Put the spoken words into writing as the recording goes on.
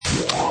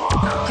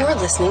You're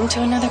listening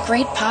to another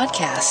great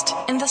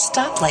podcast in the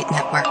Stoplight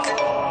Network.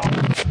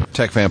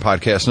 Tech Fan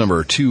Podcast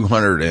number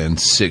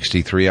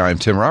 263. I'm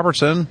Tim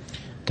Robertson.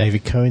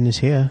 David Cohen is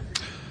here.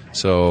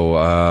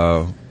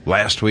 So,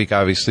 last week,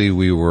 obviously,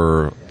 we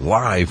were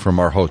live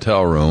from our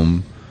hotel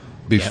room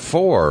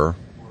before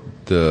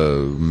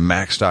the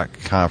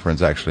MacStock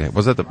conference, actually.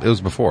 Was that it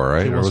was before,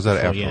 right? Or was that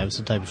before, after? Yeah, it was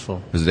the day before.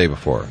 It was the day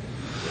before.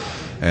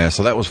 And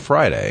so that was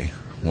Friday.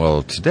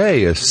 Well,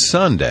 today is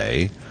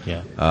Sunday.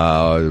 Yeah.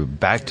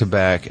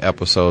 Back-to-back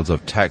episodes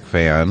of Tech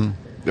Fan.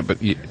 But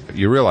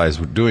you realize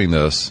with doing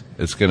this,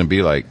 it's going to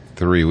be like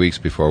 3 weeks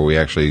before we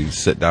actually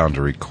sit down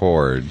to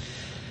record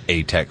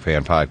a Tech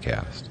Fan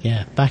podcast.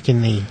 Yeah, back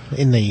in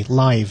the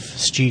live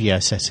studio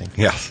setting.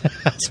 Yeah.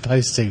 As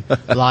opposed to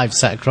live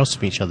sat across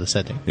from each other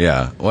setting.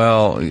 Yeah.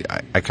 Well,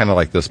 I kind of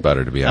like this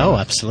better, to be honest. Oh,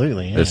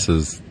 absolutely. Yeah. This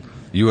is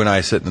you and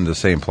I sitting in the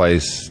same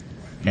place,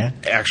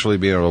 actually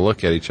being able to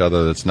look at each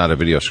other. That's not a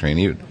video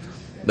screen.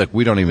 Look,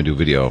 we don't even do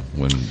video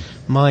when...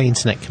 My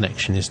internet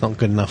connection is not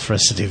good enough for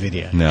us to do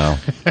video. No,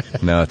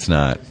 it's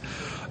not.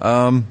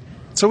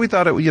 So we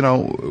thought,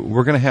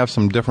 we're going to have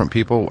some different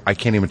people. I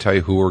can't even tell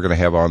you who we're going to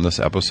have on this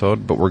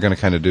episode, but we're going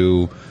to kind of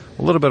do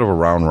a little bit of a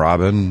round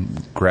robin,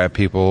 grab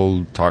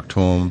people, talk to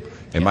them.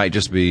 It might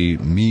just be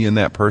me and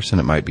that person.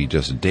 It might be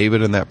just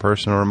David and that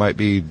person, or it might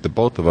be the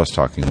both of us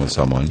talking with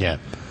someone. Yeah.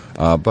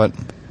 But,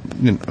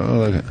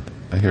 I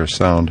hear a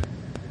sound.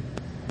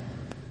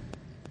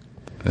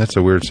 That's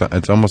a weird sound.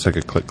 It's almost like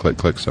a click, click,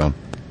 click sound.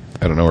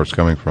 I don't know where it's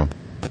coming from.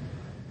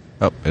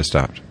 Oh, it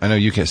stopped. I know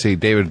you can't see.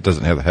 David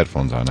doesn't have the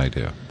headphones on. I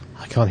do.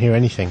 I can't hear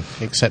anything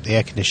except the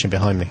air conditioner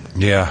behind me.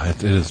 Yeah,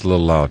 it is a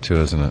little loud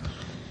too, isn't it?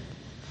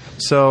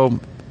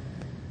 So,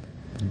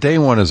 day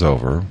one is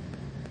over.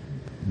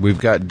 We've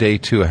got day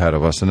two ahead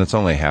of us, and it's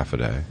only half a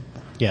day.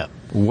 Yeah.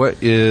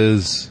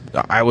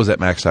 I was at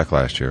MacStock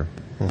last year.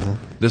 Mm-hmm.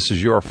 This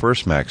is your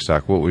first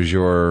MacStock. What was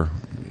your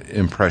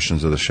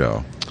impressions of the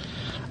show?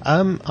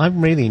 I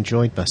really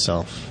enjoyed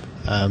myself.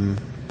 I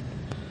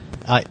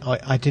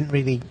didn't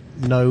really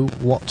know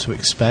what to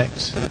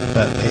expect,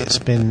 but it's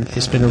been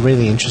a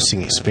really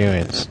interesting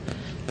experience.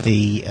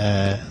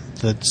 The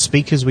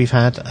speakers we've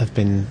had have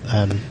been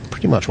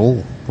pretty much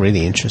all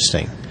really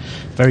interesting.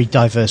 Very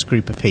diverse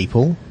group of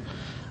people.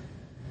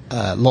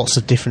 Lots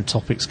of different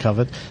topics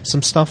covered.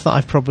 Some stuff that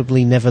I've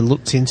probably never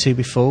looked into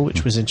before,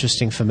 which was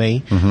interesting for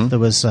me. Mm-hmm. There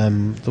was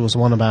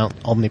one about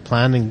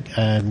Omniplan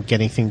and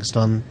getting things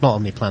done. Not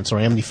Omniplan,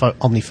 sorry,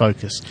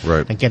 OmniFocus.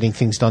 Right. And getting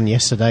things done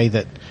yesterday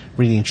that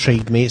really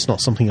intrigued me. It's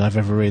not something I've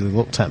ever really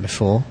looked at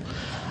before.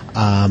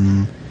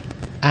 And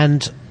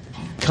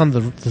kind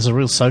of there's a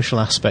real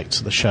social aspect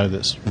to the show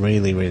that's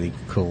really, really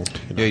cool.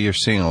 Yeah, you're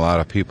seeing a lot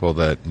of people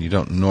that you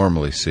don't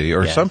normally see,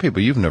 or some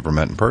people you've never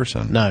met in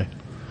person. No.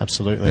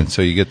 Absolutely. And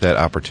so you get that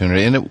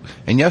opportunity.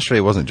 And yesterday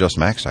it wasn't just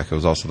MacStock, it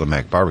was also the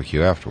Mac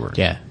Barbecue afterwards.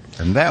 Yeah.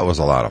 And that was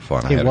a lot of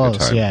fun. I had a good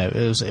time. Yeah.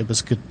 It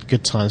was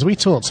good times. We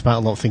talked about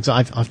a lot of things.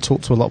 I've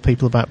talked to a lot of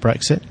people about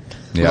Brexit.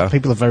 A lot of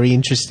people are very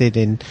interested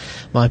in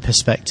my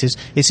perspectives.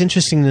 It's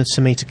interesting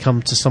to me to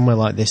come to somewhere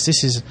like this.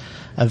 This is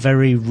a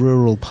very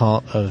rural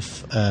part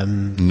of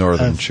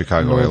northern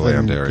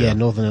Chicagoland area. Yeah,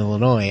 northern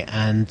Illinois,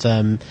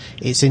 and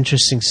it's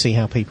interesting to see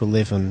how people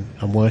live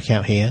and work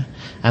out here,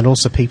 and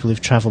also people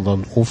who've travelled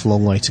an awful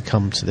long way to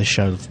come to this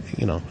show.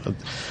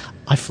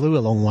 I flew a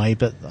long way,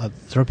 but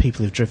there are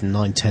people who've driven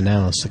 9-10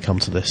 hours to come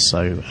to this,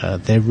 so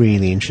they're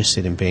really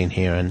interested in being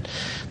here, and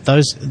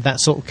that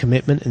sort of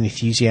commitment and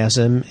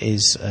enthusiasm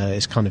is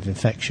kind of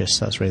infectious.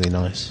 That's really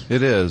nice.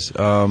 It is.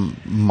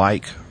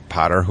 Mike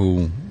Potter,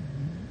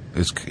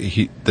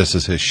 this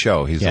is his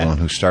show. He's the one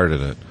who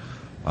started it.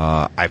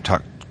 I've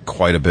talked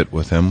quite a bit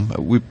with him.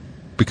 We're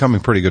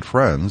becoming pretty good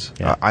friends.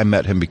 Yeah. I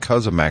met him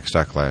because of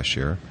MacStock last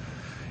year,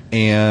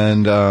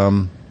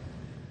 and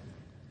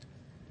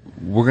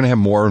we're going to have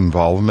more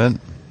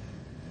involvement.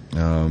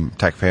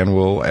 Tech Fan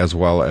will, as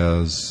well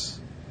as,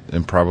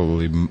 and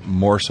probably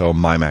more so,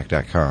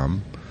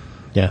 mymac.com.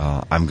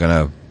 Yeah. I'm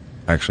going to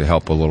actually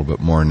help a little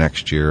bit more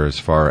next year as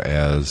far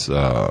as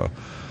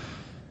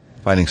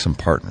finding some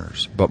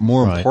partners. But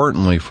more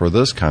importantly for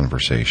this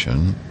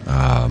conversation,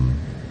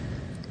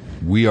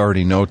 we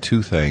already know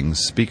two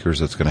speakers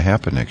that's going to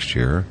happen next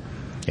year.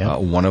 Yeah.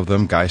 One of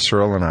them, Guy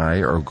Searle and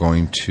I, are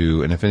going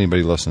to, and if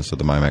anybody listens to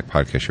the MyMac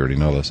podcast, you already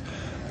know this,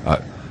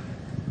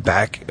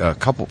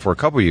 for a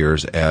couple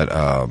years at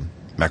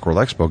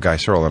Macworld Expo, Guy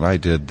Searle and I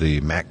did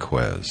the Mac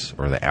quiz,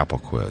 or the Apple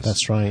quiz.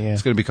 That's right, yeah.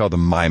 It's going to be called the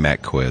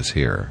MyMac quiz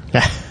here.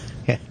 Yeah,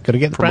 got to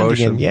get the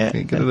Promotion. brand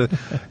again, yeah.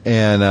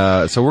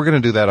 And so we're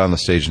going to do that on the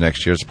stage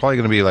next year. It's probably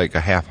going to be like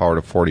a half hour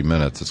to 40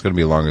 minutes. It's going to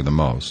be longer than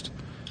most.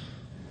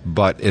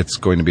 But it's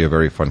going to be a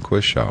very fun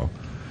quiz show.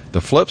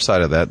 The flip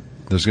side of that,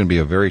 there's going to be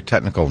a very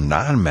technical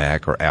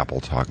non-Mac or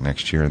Apple talk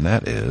next year, and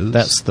that is...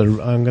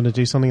 I'm going to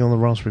do something on the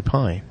Raspberry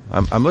Pi.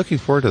 I'm looking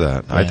forward to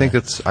that. Yeah. I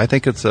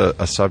think it's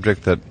a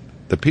subject that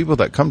the people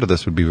that come to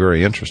this would be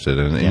very interested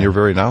in, and you're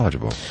very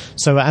knowledgeable.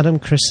 So Adam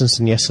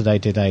Christensen yesterday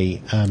did a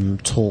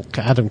talk.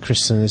 Adam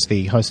Christensen is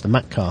the host of the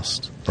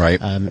MacCast.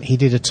 Right. He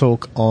did a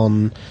talk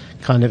on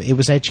it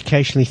was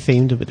educationally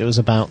themed, but it was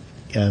about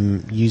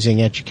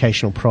using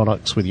educational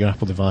products with your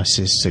Apple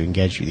devices to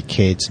engage with your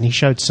kids, and he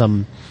showed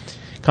some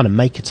kind of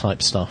maker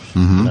type stuff.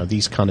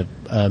 These kind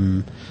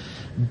of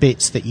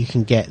bits that you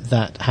can get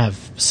that have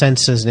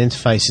sensors and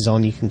interfaces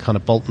on. You can kind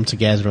of bolt them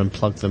together and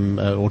plug them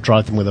or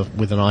drive them with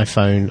an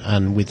iPhone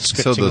and with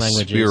scripting languages.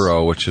 So the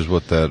Sphero, which is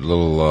what that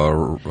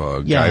little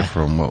guy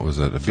from, what was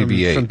it,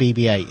 BB-8? From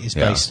BB-8 is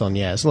based on,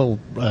 It's a little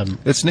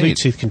it's neat.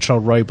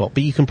 Bluetooth-controlled robot,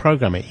 but you can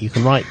program it. You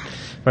can write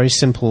very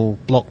simple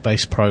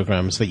block-based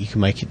programs that you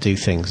can make it do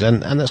things,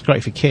 and that's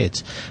great for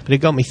kids. But it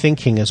got me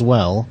thinking as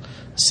well,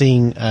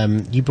 seeing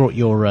you brought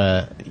your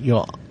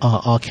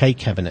arcade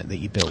cabinet that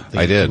you built.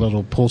 I did. The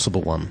little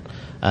portable one.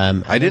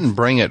 I didn't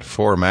bring it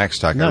for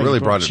MacStock. No, I really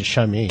you brought it to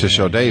show me. To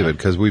show David,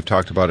 because we've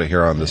talked about it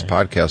here on this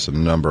podcast a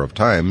number of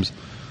times.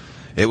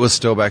 It was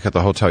still back at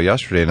the hotel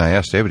yesterday, and I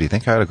asked David, do you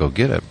think I ought to go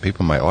get it?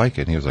 People might like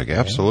it. And he was like,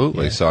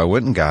 absolutely. So I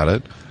went and got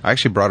it. I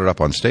actually brought it up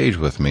on stage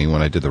with me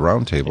when I did the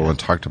roundtable and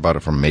talked about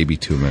it for maybe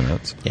 2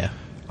 minutes. Yeah.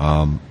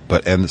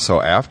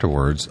 So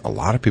afterwards, a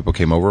lot of people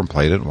came over and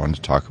played it and wanted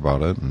to talk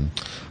about it, and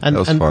that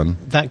was fun.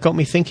 That got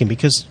me thinking,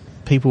 because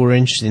people were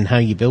interested in how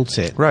you built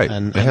it. Right.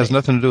 And it has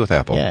nothing to do with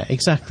Apple. Yeah,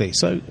 exactly.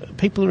 So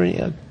people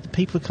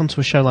who come to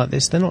a show like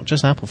this, they're not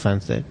just Apple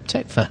fans, they're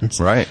tech fans.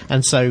 Right.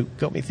 And so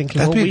got me thinking,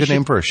 that'd be a good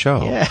name for a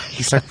show. Yeah,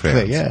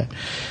 exactly. Yeah.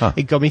 Huh.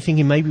 It got me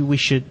thinking maybe we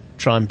should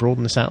try and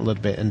broaden this out a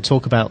little bit and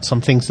talk about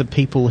some things that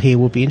people here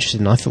will be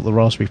interested in. I thought the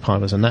Raspberry Pi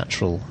was a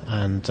natural,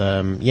 and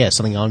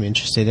something I'm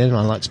interested in and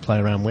I like to play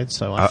around with,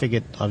 so I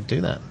figured I would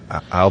do that.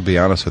 I'll be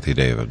honest with you,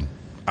 David.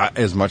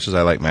 As much as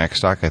I like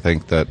MacStock, I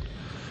think that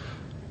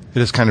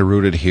it is kind of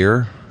rooted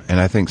here, and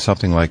I think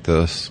something like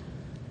this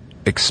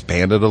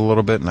expanded a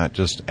little bit, not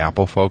just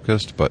Apple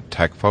focused, but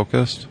tech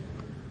focused.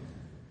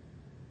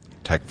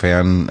 Tech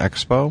Fan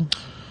Expo.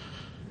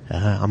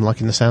 I'm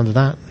liking the sound of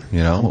that.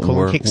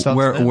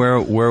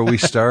 Where we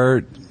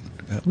start,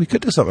 we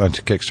could do something on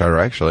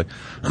Kickstarter actually,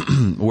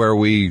 where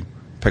we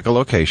pick a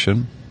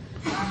location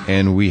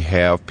and we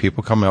have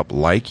people come up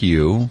like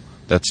you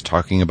that's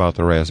talking about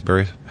the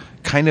Raspberry,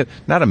 kind of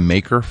not a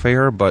maker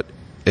fair, but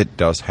it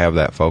does have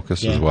that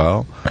focus as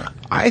well.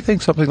 I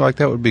think something like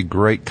that would be a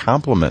great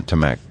complement to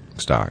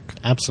MacStock.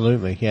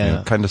 Absolutely,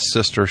 yeah. Kind of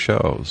sister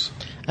shows.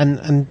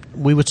 And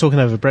we were talking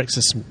over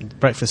breakfast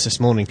this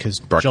morning because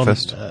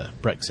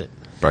Brexit.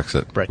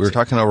 We were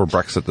talking over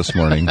Brexit this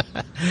morning,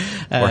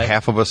 where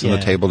half of us in the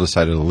table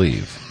decided to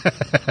leave.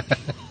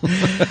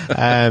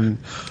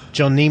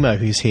 John Nemo,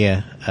 who's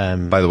here.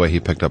 By the way, he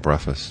picked up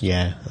breakfast.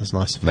 Yeah, that's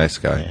nice. Nice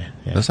guy.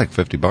 Yeah. That's like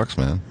 $50,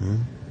 man.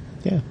 Mm.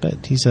 Yeah,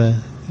 but he's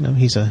a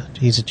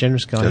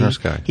generous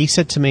guy. He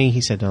said to me,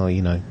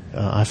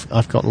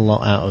 I've gotten a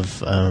lot out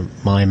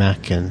of my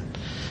Mac and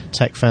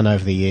Tech Fan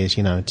over the years.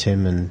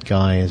 Tim and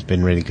Guy has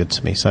been really good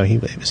to me, so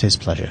it was his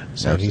pleasure.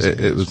 So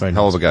it was a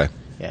hell of a guy.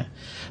 Yeah,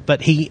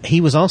 but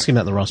he was asking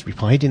about the Raspberry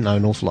Pi. He didn't know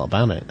an awful lot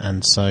about it,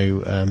 and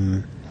so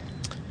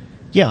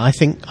I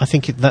think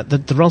that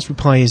the Raspberry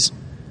Pi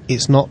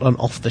it's not an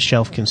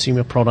off-the-shelf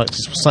consumer product.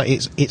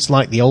 It's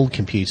like the old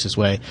computers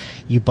where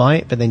you buy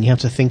it, but then you have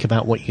to think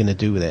about what you're going to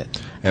do with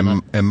it.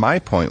 And my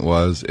point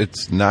was,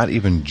 it's not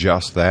even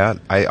just that.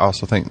 I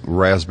also think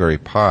Raspberry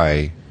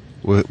Pi,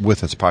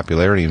 with its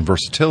popularity and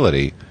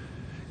versatility,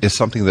 is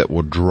something that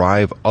will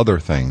drive other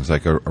things,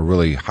 like a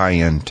really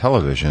high-end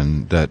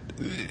television. That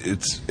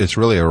it's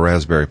really a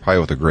Raspberry Pi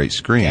with a great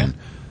screen.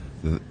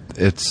 Yeah.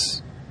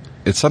 It's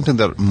something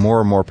that more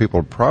and more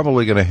people are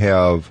probably going to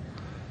have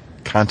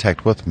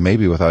contact with,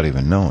 maybe without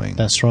even knowing.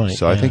 That's right.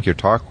 So I think your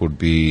talk would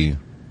be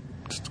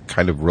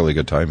kind of really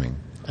good timing.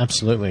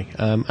 Absolutely,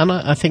 and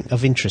I think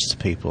of interest to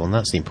people, and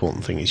that's the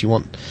important thing. Is you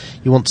want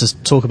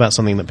to talk about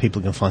something that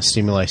people can find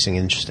stimulating,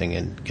 interesting,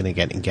 and going to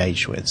get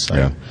engaged with.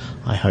 So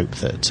I hope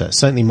that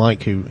certainly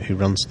Mike, who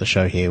runs the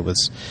show here,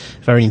 was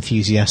very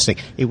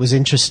enthusiastic. It was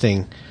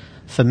interesting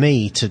for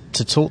me to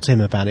talk to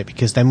him about it,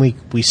 because then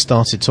we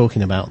started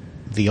talking about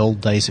the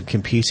old days of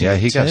computing. Yeah,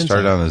 he got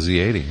started on a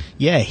Z80.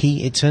 Yeah,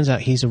 it turns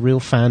out he's a real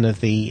fan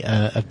of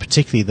of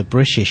particularly the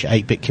British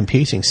 8-bit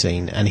computing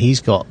scene, and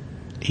he's got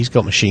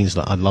machines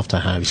that I'd love to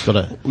have. He's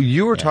got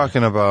You were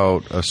talking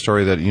about a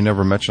story that you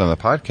never mentioned on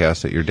the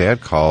podcast that your dad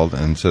called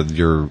and said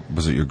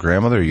was it your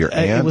grandmother or your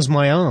aunt? It was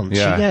my aunt.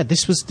 Yeah.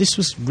 This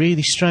was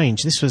really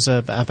strange. This was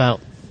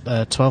about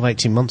 12,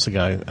 18 months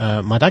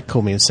ago. My dad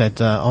called me and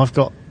said, I've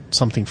got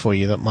something for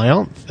you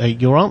that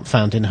your aunt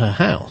found in her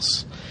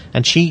house.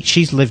 And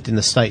she's lived in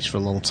the States for a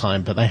long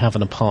time, but they have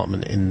an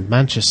apartment in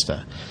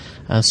Manchester.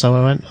 So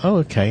I went, oh,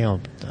 okay. I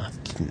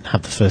didn't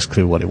have the first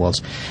clue what it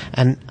was.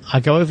 And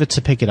I go over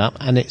to pick it up,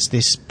 and it's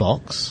this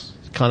box,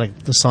 kind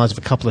of the size of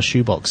a couple of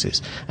shoe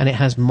boxes. And it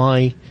has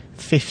my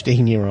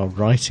 15-year-old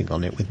writing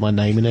on it with my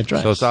name and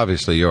address. So it's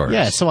obviously yours.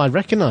 Yeah, so I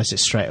recognised it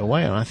straight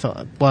away. And I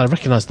thought, I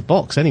recognised the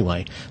box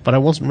anyway, but I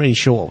wasn't really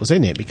sure what was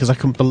in it, because I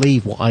couldn't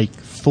believe what I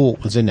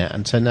thought was in it,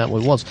 and turned out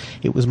what it was.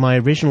 It was my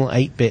original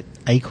 8-bit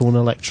Acorn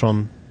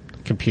Electron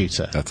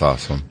computer. That's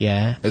awesome.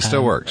 Yeah. It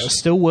still works. It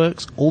still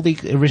works. All the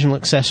original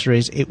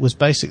accessories, it was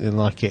basically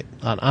like it.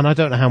 And I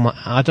don't know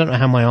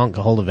how my aunt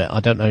got hold of it. I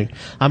don't know.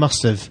 I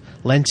must have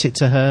lent it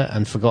to her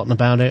and forgotten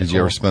about it. Did you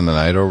ever spend the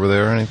night over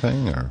there or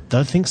anything? Or?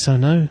 Don't think so,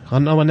 no. I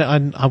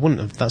wouldn't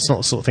have. That's not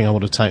the sort of thing I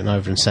would have taken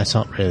over and set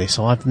up, really.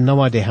 So I have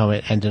no idea how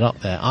it ended up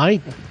there.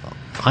 I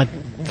kind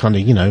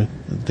of,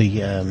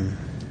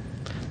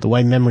 the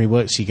way memory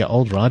works, you get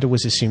older. I'd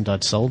always assumed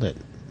I'd sold it.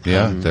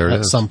 Yeah, there it is.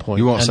 At some point.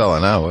 You won't sell it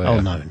now, will you? Oh,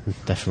 no,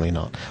 definitely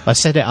not. I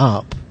set it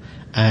up,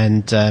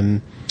 and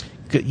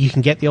you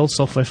can get the old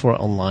software for it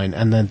online,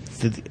 and then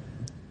it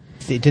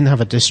didn't have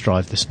a disk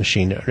drive, this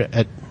machine.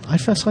 I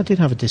did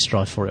have a disk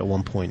drive for it at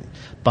one point,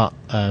 but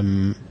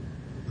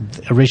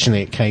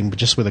originally it came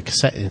just with a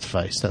cassette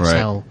interface. That's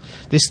how...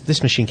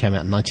 This machine came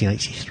out in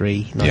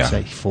 1983,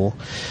 1984,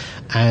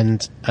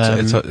 and...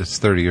 it's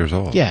 30 years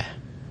old. Yeah,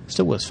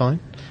 still works fine.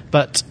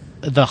 But...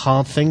 the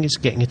hard thing is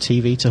getting a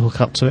TV to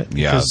hook up to it.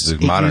 Yeah, the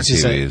modern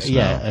TVs.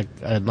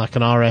 Like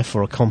an RF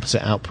or a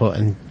composite output,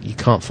 and you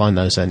can't find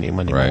those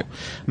anymore. Right.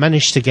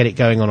 Managed to get it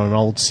going on an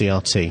old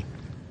CRT,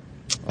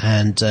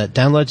 and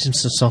downloaded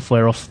some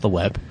software off the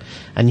web,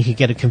 and you could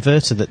get a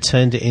converter that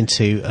turned it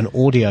into an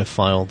audio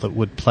file that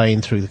would play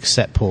in through the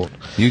cassette port.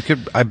 You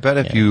could. I bet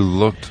if you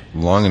looked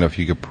long enough,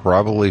 you could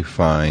probably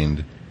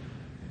find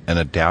an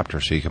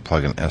adapter so you can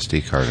plug an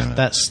SD card in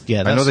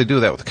it. I know they do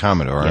that with the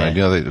Commodore. Yeah. I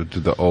know they do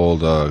the old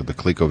the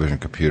ColecoVision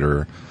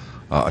computer,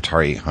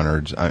 Atari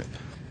 800s.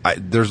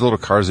 There's little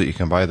cards that you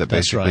can buy that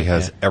basically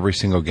has every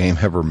single game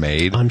ever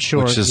made. I'm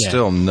sure, which is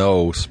still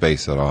no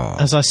space at all.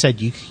 As I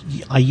said,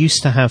 I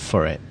used to have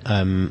for it.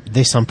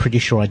 This I'm pretty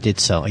sure I did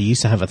sell. I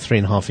used to have a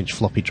 3.5-inch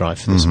floppy drive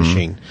for this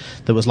machine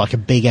that was like a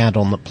big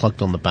add-on that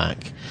plugged on the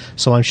back.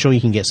 So I'm sure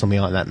you can get something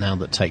like that now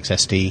that takes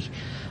SD.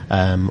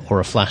 Or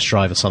a flash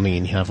drive or something,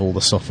 and you have all the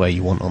software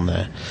you want on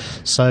there.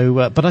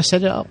 So, but I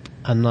set it up,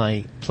 and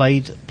I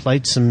played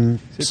some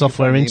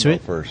software into Nemo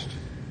it. First,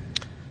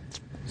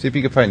 see if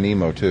you can find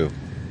Nemo too.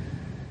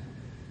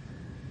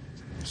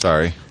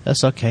 Sorry,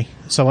 that's okay.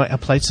 So I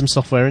played some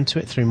software into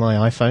it through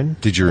my iPhone.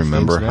 Did you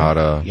remember how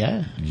to?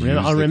 Yeah, use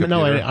I remember. the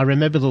computer? I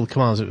remembered all the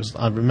commands.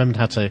 I remembered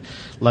how to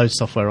load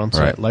software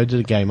onto it. Loaded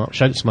a game up,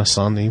 showed it to my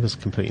son, and he was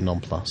completely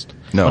nonplussed.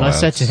 But I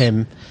said to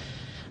him,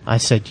 I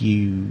said,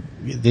 you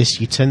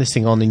turn this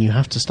thing on and you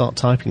have to start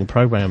typing and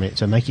program it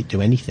to make it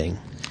do anything.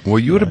 Well,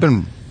 you would have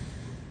been...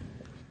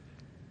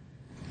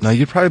 Now,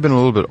 you'd probably been a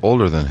little bit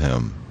older than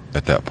him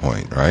at that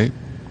point, right?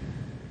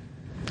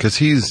 Because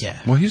he's... Yeah.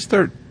 Well, he's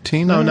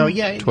 13 now? No,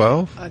 yeah.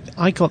 12?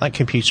 I got that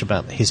computer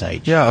about his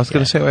age. Yeah, I was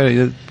going to say,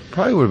 it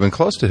probably would have been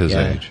close to his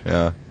age.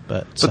 Yeah.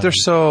 But they're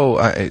so...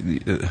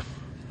 the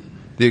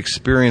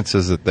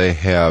experiences that they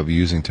have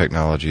using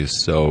technology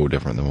is so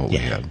different than what we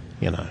had.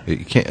 You know.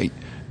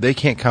 They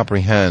can't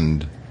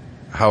comprehend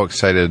how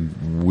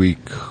excited we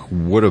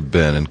would have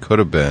been and could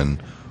have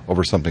been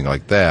over something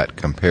like that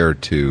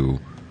compared to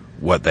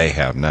what they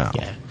have now.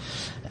 Yeah.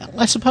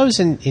 I suppose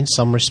in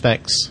some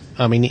respects,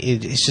 I mean,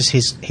 it's just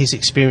his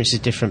experience is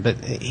different, but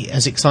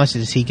as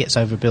excited as he gets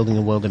over building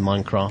a world in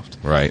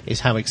Minecraft, is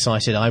how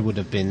excited I would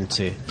have been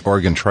to...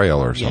 Oregon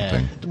Trail or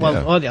something.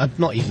 Well,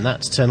 not even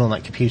that, to turn on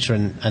that computer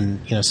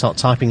and start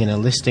typing in a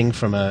listing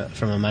from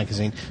a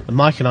magazine. But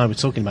Mike and I were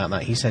talking about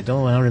that. He said,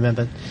 I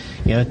remember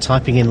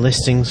typing in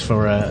listings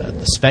for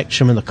the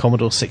Spectrum and the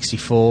Commodore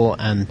 64,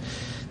 and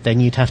then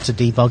you'd have to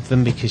debug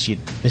them because you'd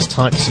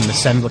mistype some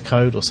assembler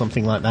code or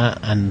something like that,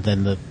 and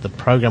then the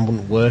program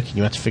wouldn't work, and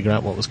you had to figure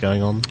out what was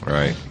going on.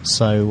 Right.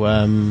 So,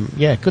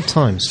 good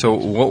times. So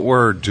what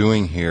we're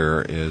doing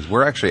here is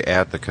we're actually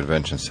at the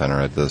convention center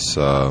at this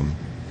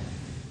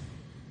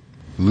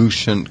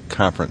Lucent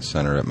Conference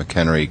Center at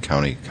McHenry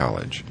County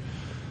College.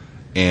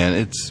 And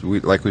it's,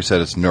 like we said,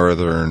 it's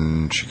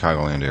northern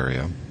Chicagoland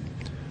area.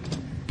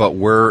 But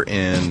we're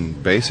in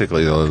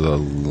basically the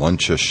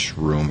lunchish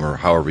room, or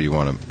however you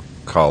want to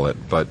call it.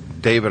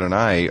 But David and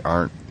I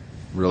aren't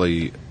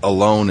really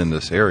alone in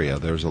this area.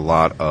 There's a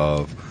lot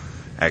of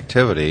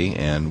activity,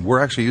 and we're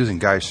actually using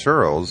Guy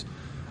Searle's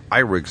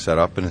iRig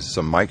setup, and it's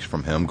some mics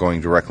from him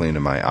going directly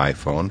into my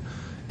iPhone.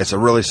 It's a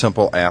really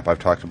simple app. I've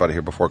talked about it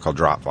here before, called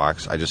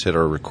Dropbox. I just hit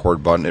a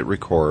record button. It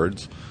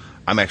records.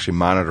 I'm actually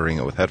monitoring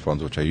it with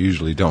headphones, which I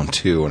usually don't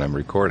do when I'm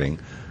recording.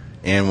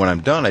 And when I'm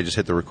done, I just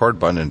hit the record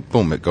button, and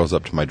boom, it goes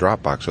up to my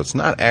Dropbox. So it's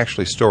not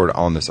actually stored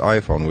on this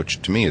iPhone,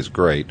 which to me is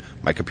great.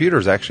 My computer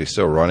is actually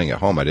still running at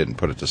home. I didn't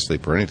put it to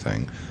sleep or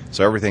anything.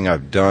 So everything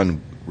I've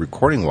done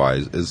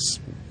recording-wise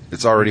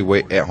it's already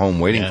at home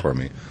waiting for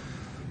me.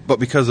 But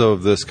because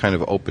of this kind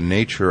of open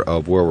nature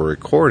of where we're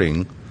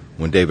recording,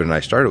 when David and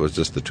I started, it was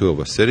just the two of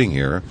us sitting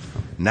here.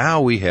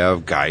 Now we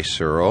have Guy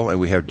Searle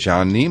and we have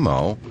John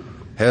Nemo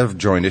have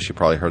joined us. You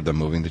probably heard them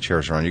moving the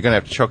chairs around. You're going to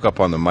have to choke up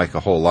on the mic a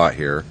whole lot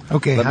here.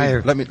 Okay,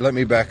 let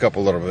me back up a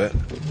little bit.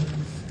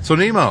 So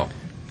Nemo.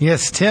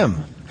 Yes,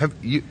 Tim.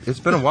 It's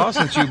been a while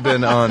since you've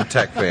been on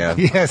Tech Fan.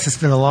 Yes, it's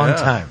been a long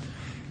time.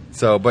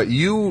 So, but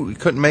you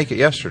couldn't make it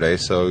yesterday,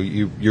 so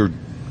you're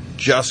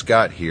just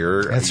got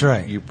here. That's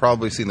right. You've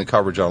probably seen the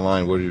coverage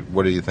online.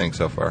 What do you think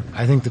so far?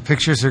 I think the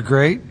pictures are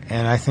great,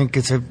 and I think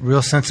it's a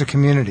real sense of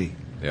community.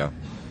 Yeah.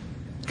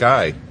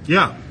 Guy.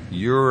 Yeah.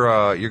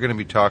 You're going to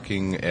be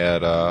talking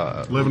at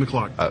 11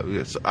 o'clock.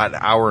 It's an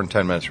hour and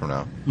 10 minutes from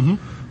now.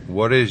 Mm-hmm.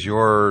 What is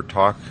your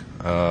talk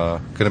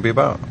going to be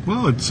about?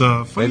 Well, it's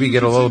funny. Maybe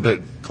get a little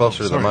bit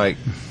closer to the mic.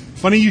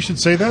 Funny you should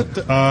say that.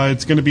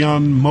 It's going to be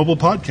on mobile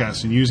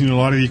podcasts and using a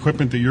lot of the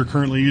equipment that you're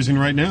currently using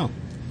right now.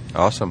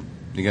 Awesome.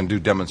 You're going to do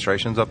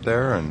demonstrations up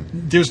there, and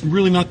there's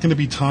really not going to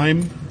be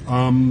time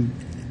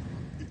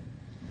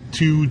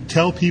to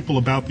tell people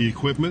about the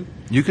equipment.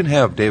 You can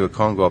have David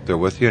Cohn go up there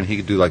with you, and he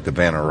could do like the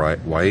Vanna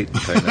White,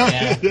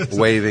 kind of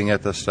waving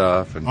at the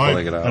stuff and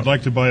pulling it out. I'd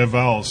like to buy a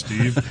vowel,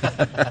 Steve.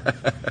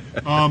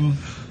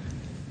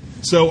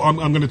 So I'm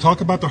going to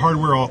talk about the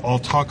hardware. I'll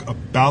talk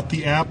about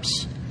the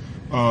apps,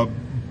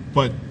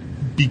 but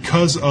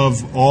because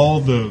of all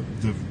the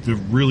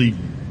really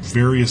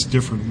various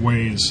different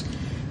ways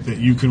that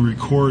you can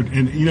record,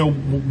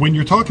 and when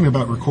you're talking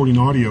about recording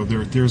audio,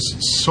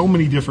 there's so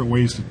many different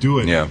ways to do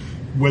it. Yeah.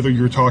 Whether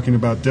you're talking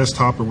about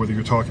desktop or whether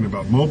you're talking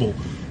about mobile,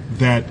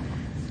 that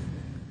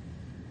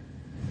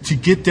to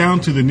get down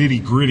to the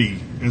nitty gritty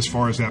as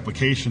far as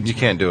applications, you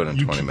can't do it in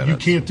 20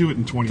 minutes. You can't do it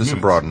in 20 minutes. This is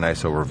a broad,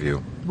 nice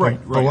overview. Right.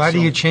 But why do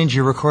you change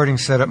your recording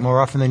setup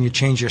more often than you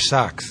change your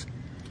socks?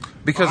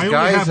 Because I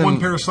guys only have one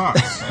pair of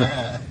socks.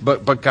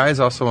 But guys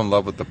also in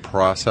love with the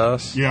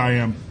process. Yeah, I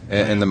am.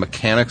 And the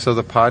mechanics of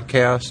the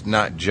podcast,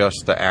 not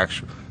just the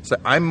actual. So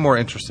I'm more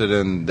interested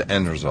in the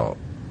end result,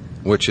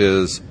 which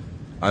is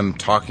I'm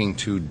talking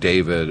to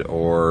David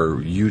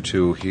or you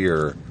two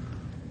here.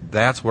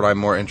 That's what I'm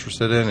more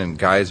interested in, and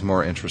Guy's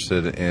more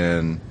interested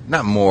in,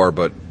 not more,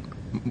 but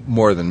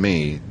more than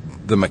me,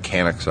 the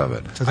mechanics of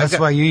it. So that's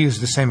why you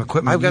use the same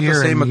equipment. I've got the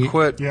same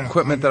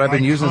equipment that I've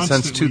been using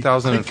since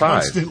 2005.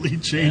 I constantly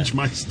change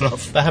my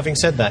stuff. But having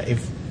said that,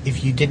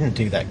 if you didn't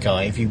do that,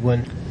 Guy, if you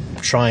weren't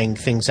trying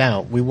things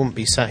out, we wouldn't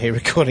be sat here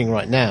recording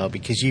right now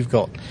because you've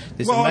got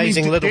this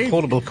amazing little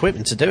portable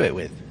equipment to do it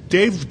with.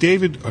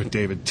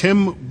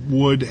 Tim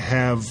would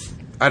have.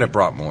 I'd have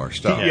brought more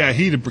stuff.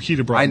 He'd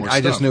have brought more stuff.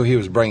 I just knew he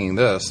was bringing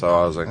this, so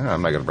I was like,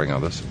 I'm not going to bring all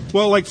this.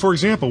 Well, like for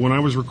example, when I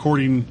was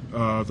recording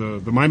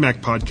the My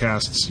Mac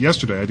podcasts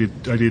yesterday, I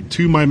did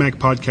 2 My Mac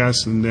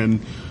podcasts, and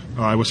then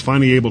I was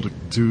finally able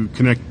to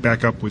connect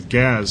back up with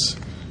Gaz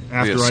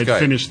after I'd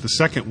finished the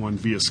second one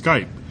via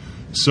Skype.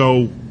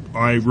 So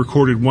I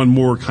recorded one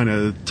more kind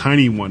of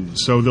tiny one.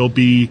 So there'll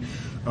be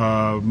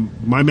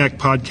My Mac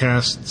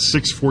podcast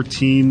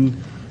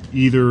 614.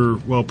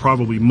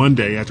 Probably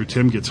Monday after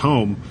Tim gets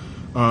home.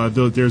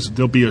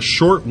 There'll be a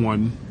short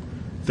one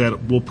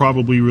that we'll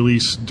probably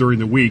release during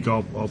the week.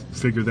 I'll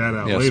figure that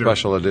out later.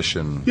 Special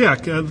edition. Yeah,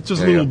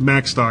 just a little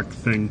Mac stock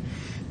thing.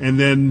 And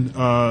then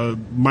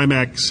My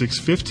Mac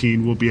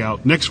 615 will be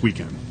out next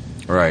weekend.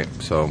 Right.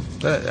 So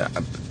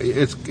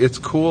it's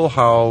cool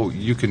how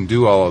you can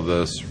do all of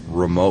this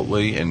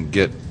remotely and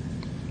get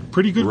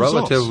pretty good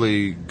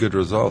relatively good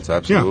results.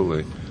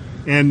 Absolutely.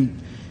 Yeah. And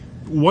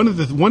one of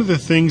the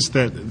things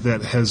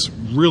that has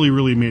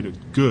really made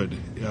it good,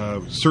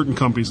 certain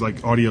companies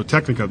like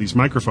Audio-Technica, these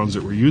microphones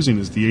that we're using,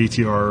 is the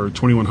ATR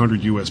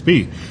 2100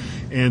 USB.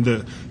 And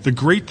the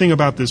great thing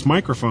about this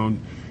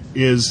microphone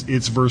is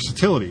its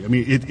versatility. I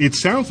mean, it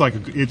sounds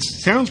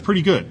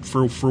pretty good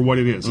for what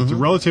it is. Mm-hmm. It's a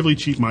relatively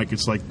cheap mic.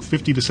 It's like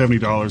 $50 to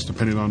 $70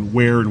 depending on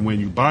where and when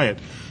you buy it.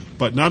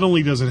 But not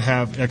only does it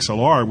have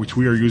XLR, which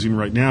we are using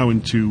right now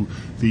into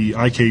the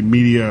IK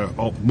Media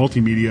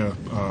Multimedia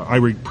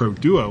iRig Pro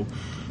Duo,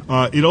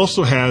 it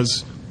also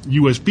has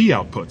USB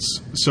outputs.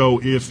 So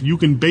if you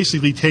can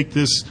basically take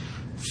this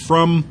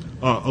from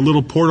a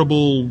little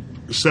portable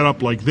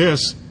setup like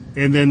this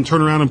and then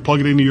turn around and plug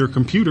it into your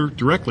computer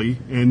directly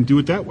and do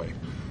it that way.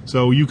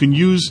 So you can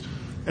use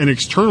an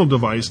external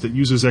device that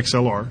uses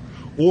XLR,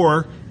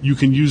 or you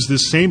can use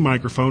this same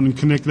microphone and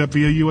connect it up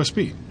via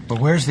USB. But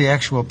where's the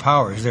actual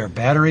power? Is there a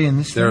battery in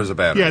this thing? There's a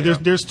battery. Yeah,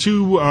 there's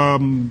 2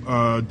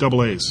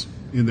 AA's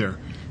in there.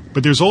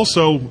 But there's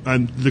also,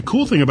 and the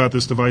cool thing about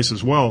this device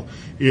as well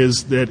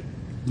is that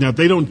now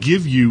they don't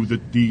give you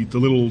the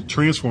little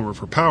transformer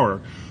for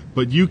power,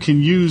 but you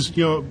can use,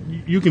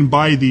 you can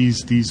buy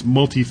these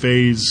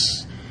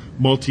multi-phase,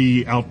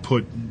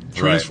 multi-output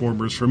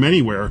transformers from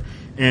anywhere,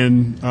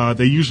 and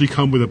they usually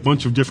come with a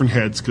bunch of different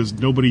heads because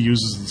nobody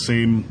uses the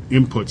same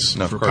inputs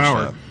for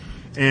power. Not.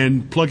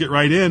 And plug it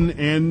right in,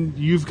 and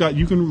you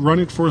can run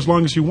it for as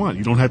long as you want.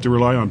 You don't have to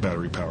rely on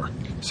battery power.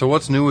 So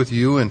what's new with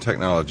you in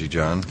technology,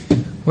 John?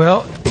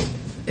 Well,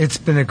 it's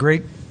been a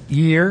great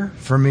year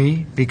for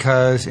me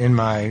because in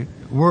my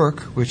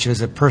work, which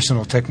is a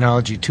personal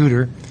technology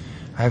tutor,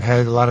 I've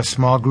had a lot of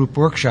small group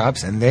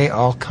workshops, and they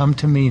all come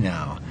to me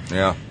now.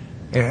 Yeah.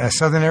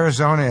 Southern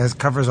Arizona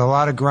covers a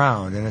lot of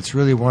ground, and it's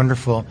really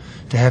wonderful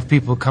to have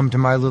people come to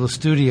my little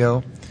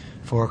studio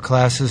for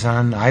classes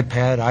on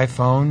iPad,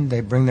 iPhone. They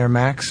bring their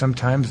Macs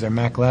sometimes, their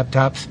Mac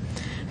laptops,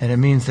 and it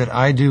means that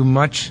I do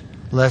much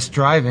less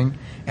driving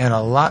and a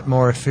lot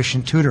more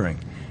efficient tutoring.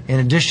 In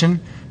addition,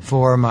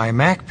 for my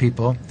Mac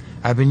people,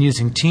 I've been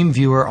using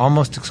TeamViewer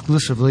almost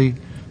exclusively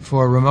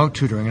for remote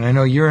tutoring, and I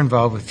know you're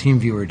involved with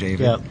TeamViewer,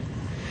 David. Yep.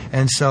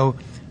 And so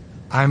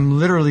I'm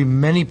literally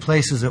many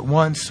places at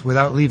once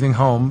without leaving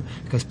home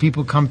because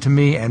people come to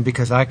me, and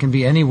because I can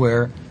be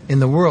anywhere in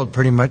the world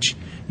pretty much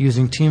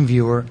using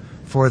TeamViewer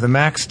for the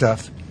Mac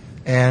stuff.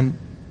 And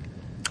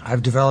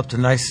I've developed a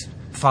nice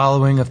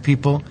following of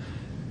people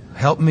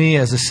help me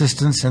as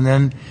assistants, and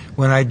then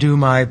when I do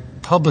my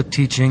public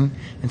teaching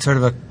in sort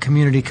of a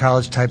community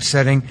college type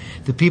setting,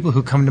 the people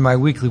who come to my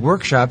weekly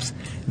workshops,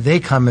 they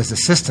come as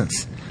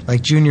assistants,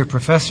 like junior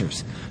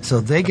professors. So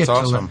they get That's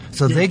to awesome. learn.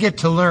 So they get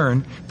to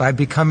learn by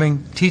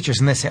becoming teachers,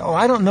 and they say, "Oh,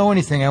 I don't know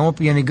anything. I won't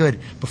be any good."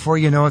 Before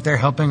you know it, they're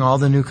helping all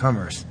the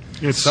newcomers.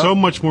 It's so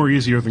much more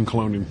easier than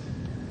cloning.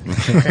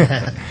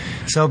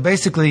 So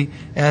basically,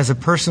 as a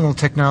personal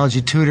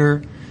technology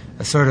tutor,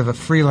 a sort of a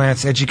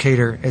freelance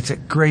educator, it's a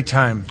great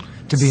time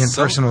to be in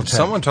personal tech.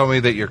 Someone told me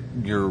that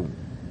you're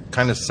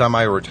kind of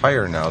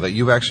semi-retired now, that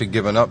you've actually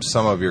given up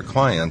some of your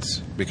clients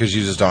because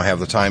you just don't have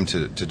the time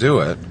to do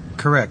it.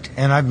 Correct.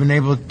 And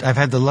I've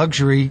had the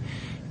luxury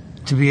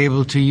to be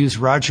able to use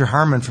Roger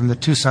Harmon from the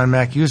Tucson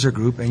Mac User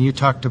Group, and you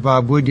talked to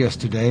Bob Wood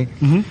yesterday.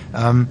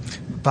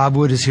 Bob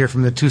Wood is here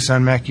from the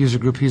Tucson Mac User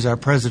Group. He's our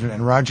president,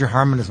 and Roger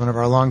Harmon is one of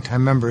our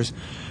longtime members.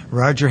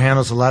 Roger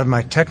handles a lot of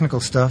my technical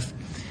stuff,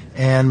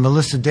 and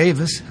Melissa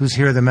Davis, who's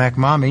here, the Mac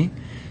Mommy,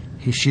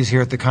 she's here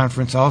at the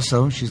conference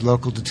also. She's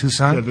local to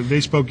Tucson. Yeah, they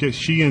spoke.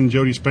 She and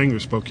Jody Spangler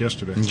spoke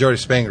yesterday. And Jody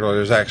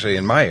Spangler is actually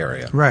in my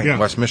area, Right. Yeah.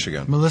 West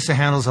Michigan. Melissa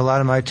handles a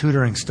lot of my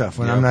tutoring stuff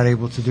when Yeah. I'm not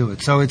able to do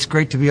it. So it's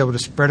great to be able to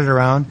spread it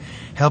around,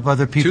 help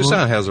other people.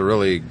 Tucson has a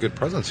really good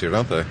presence here,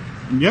 don't they?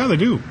 Yeah, they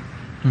do.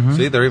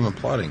 See, they're even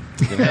plotting.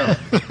 Yeah.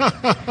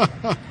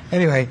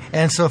 Anyway,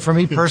 and so for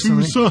me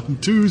personally,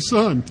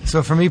 Tucson.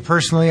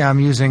 I'm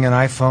using an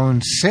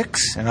iPhone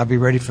 6, and I'll be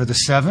ready for the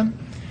 7.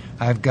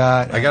 I've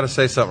got. I got to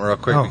say something real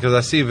quick Oh. because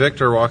I see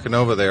Victor walking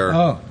over there.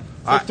 Oh,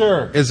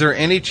 Victor! Is there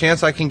any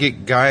chance I can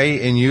get Guy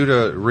and you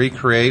to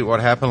recreate what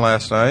happened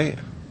last night?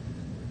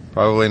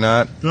 Probably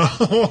not.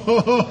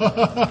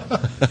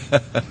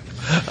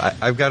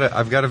 I've got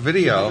a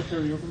video.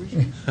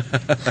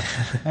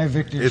 hi,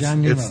 Victor. It's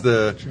John it's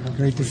Nemo. the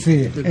Great to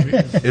see you.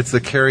 it's the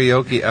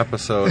karaoke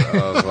episode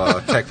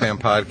of Tech Fan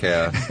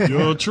Podcast.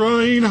 You're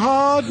trying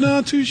hard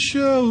not to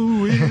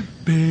show it,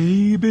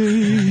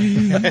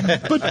 baby.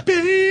 But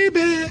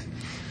baby,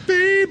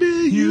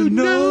 you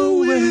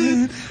know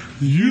it.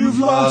 You've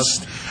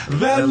lost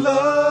that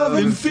love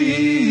and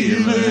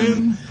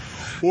feeling.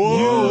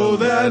 Whoa,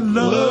 that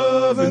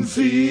love and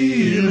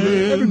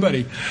feeling.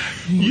 Everybody.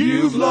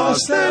 You've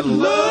lost that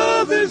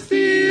love and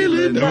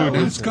feeling. Now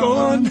it's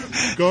gone.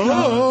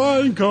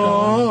 Gone.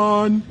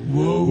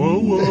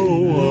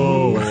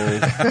 Whoa.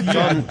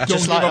 John, don't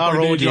Just give like up our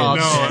day job.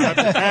 audience.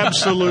 No,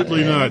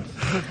 absolutely not.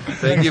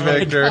 Thank you,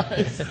 Victor.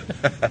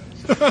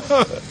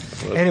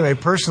 Anyway,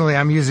 personally,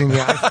 I'm using the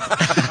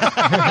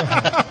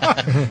iPhone.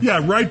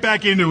 Yeah, right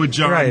back into it,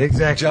 John. Right,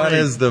 exactly. John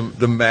is the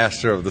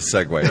master of the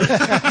segue.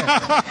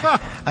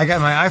 I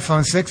got my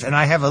iPhone 6, and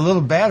I have a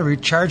little battery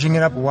charging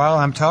it up while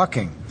I'm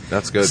talking.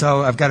 That's good.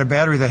 So I've got a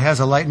battery that has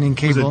a lightning Is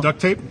cable. it duct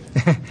tape?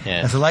 Yeah.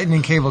 There's a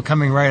lightning cable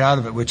coming right out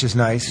of it, which is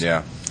nice.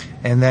 Yeah.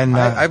 And then,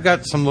 I've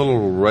got some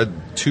little red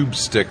tube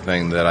stick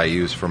thing that I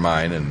use for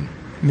mine, and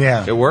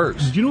yeah. it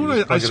works. You know what?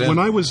 just plug it in. When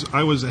I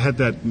was had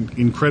that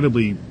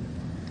incredibly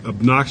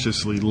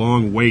obnoxiously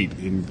long wait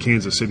in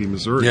Kansas City,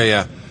 Missouri.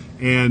 Yeah.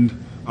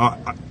 And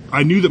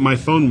I knew that my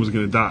phone was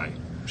going to die.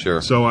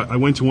 Sure. So I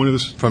went to one of the.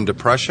 From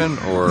depression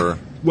or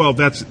Well,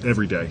 that's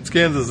every day. it's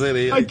Kansas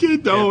City. I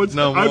can't know. It's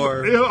no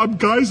more. I'm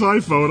Guy's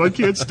iPhone. I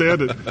can't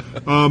stand it.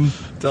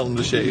 Tell them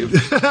to shave.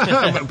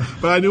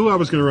 But I knew I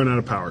was going to run out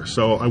of power,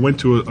 so I went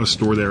to a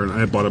store there and I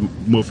had bought a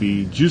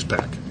Mophie juice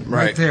pack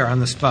right there on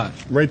the spot.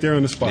 right there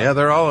on the spot. Yeah,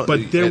 they're all.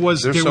 But there's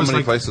so many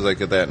like, places I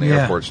get that in the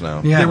Yeah. airports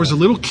now. Yeah. There was a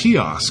little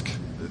kiosk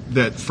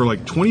that for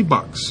like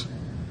 $20,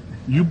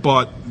 you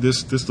bought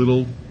this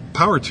little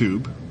power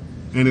tube,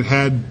 and it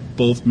had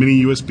both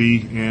mini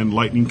USB and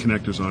Lightning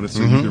connectors on it,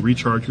 so you could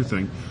recharge your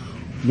thing.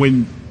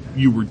 When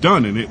you were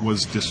done and it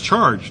was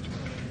discharged,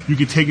 you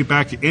could take it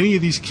back to any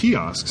of these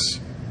kiosks.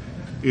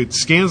 It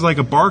scans like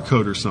a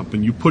barcode or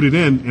something. You put it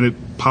in, and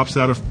it pops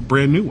out a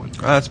brand new one.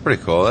 Oh, that's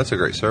pretty cool. That's a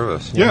great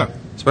service. Yeah.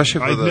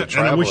 Especially for the and I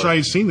traveler. wish I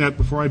had seen that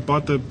before I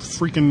bought the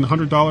freaking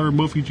 $100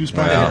 Mophie juice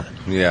pack.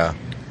 Yeah.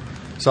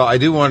 So I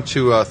do want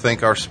to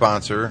thank our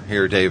sponsor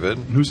here, David.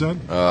 Who's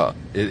that?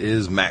 It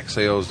is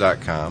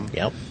MacSales.com.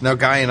 Yep. Now,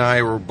 Guy and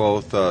I were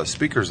both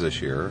speakers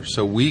this year,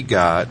 so we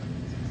got,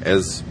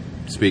 as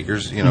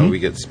speakers, we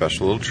get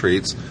special little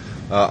treats.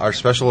 Our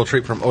special little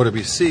treat from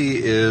OWC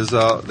is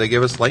they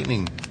give us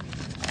lightning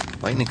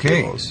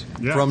cables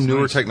Yeah, from it's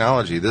Newer nice.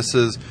 Technology.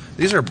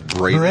 These are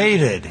braided.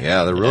 Braided.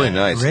 Yeah, they're really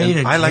nice. And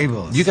Braided I like,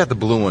 cables. You got the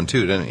blue one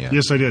too, didn't you?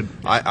 Yes, I did.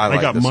 I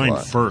like got this a mine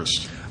lot.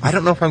 first. I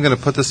don't know if I'm going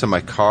to put this in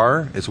my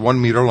car. It's 1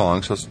 meter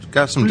long, so it's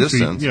got some 3 feet,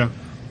 distance. yeah.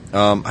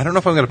 I don't know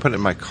if I'm going to put it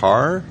in my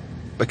car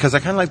because I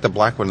kind of like the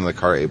black one in the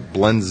car. It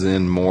blends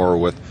in more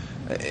with.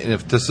 And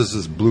if this is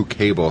this blue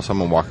cable,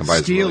 someone walking by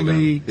is Steel really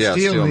me. gonna,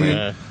 Steel me.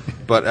 me.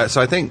 But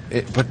so I think,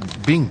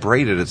 but being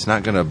braided, it's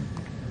not going to,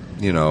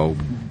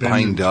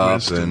 bind and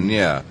up twist and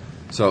yeah.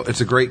 So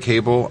it's a great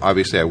cable.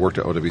 Obviously, I worked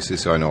at OWC,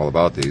 so I know all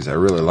about these. I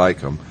really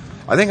like them.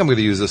 I think I'm going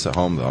to use this at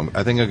home, though.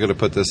 I think I'm going to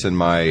put this in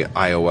my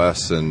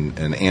iOS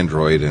and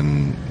Android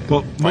and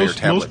Fire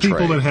tablet most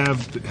people tray.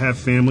 that have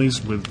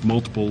families with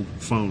multiple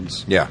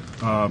phones. Yeah.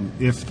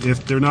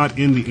 If they're not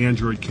in the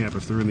Android camp,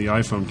 if they're in the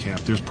iPhone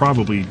camp, there's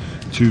probably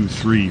 2,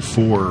 3,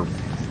 4,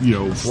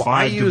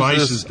 5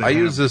 devices. I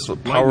use this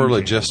Lightning Power cables.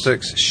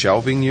 Logistics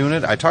shelving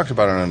unit. I talked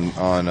about it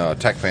on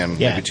TechFan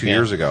maybe 2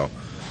 years ago.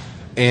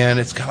 And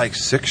it's got like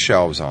 6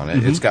 shelves on it.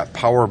 Mm-hmm. It's got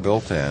power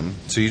built in.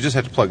 So you just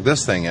have to plug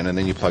this thing in, and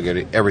then you plug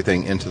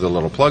everything into the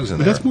little plugs in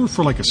But there. that's more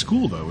for like a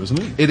school, though, isn't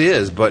it? It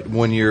is, but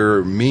when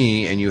you're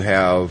me and you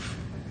have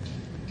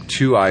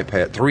 3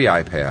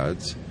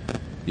 iPads,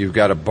 you've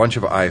got a bunch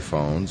of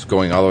iPhones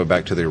going all the way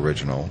back to the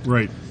original.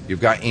 Right.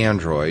 You've got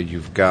Android.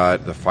 You've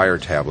got the Fire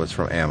tablets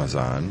from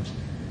Amazon,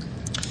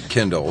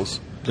 Kindles.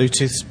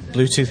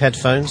 Bluetooth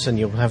headphones, and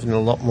you'll have a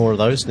lot more of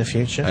those in the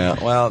future.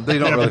 Well, they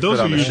don't really but those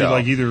fit are on the usually shelf.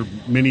 like either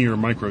mini or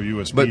micro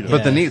USB. But though.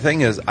 the neat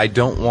thing is, I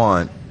don't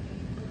want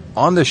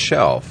on the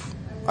shelf.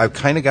 I've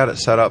kind of got it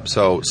set up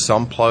so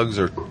some plugs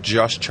are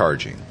just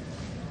charging,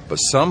 but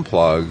some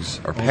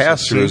plugs are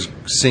pass-throughs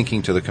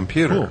syncing to the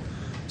computer. Cool.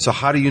 So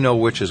how do you know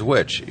which is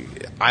which?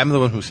 I'm the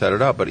one who set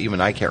it up, but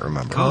even I can't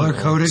remember.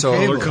 Color-coded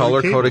cables.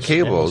 Color-coded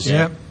cables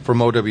Yep. from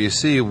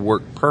OWC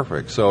work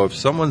perfect. So if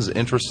someone's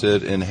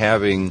interested in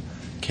having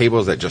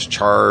cables that just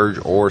charge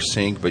or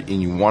sync,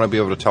 and you want to be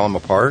able to tell them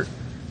apart,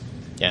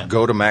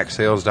 go to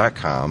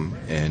MacSales.com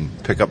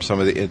and pick up some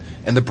of the...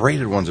 And the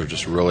braided ones are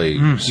just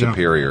really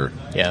superior.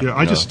 Yeah.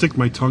 I just stick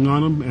my tongue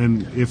on them,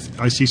 and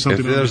if I see something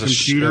If on the there's a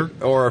computer,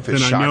 or if it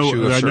then I shocks know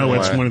you a I know certain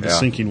it's way. one of the Yeah.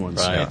 syncing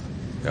ones. Right.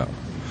 Yeah.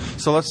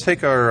 So let's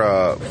take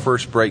our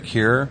first break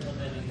here,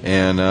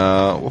 and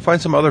we'll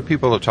find some other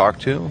people to talk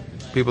to,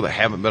 people that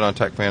haven't been on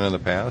TechFan in the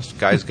past.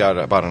 Guy's got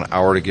about an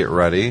hour to get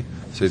ready,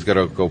 so he's got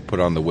to go put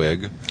on the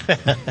wig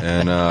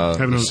and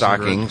the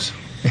stockings,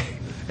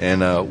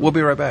 and we'll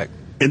be right back.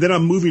 And then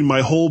I'm moving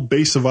my whole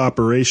base of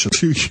operations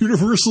to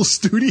Universal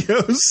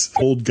Studios.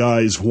 Old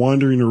guys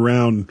wandering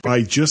around.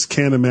 I just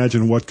can't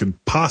imagine what could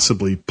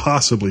possibly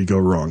go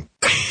wrong.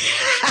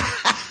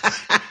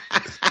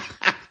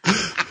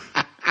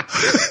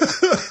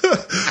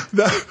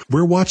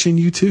 We're watching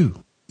you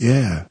too.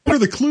 Yeah. We're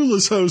the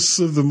clueless hosts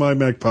of the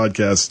MyMac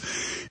podcast.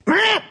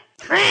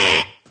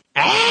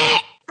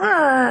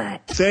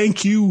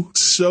 Thank you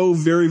so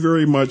very,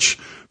 very much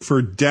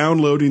for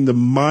downloading the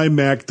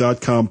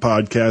mymac.com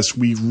podcast.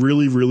 We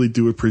really, really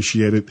do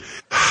appreciate it.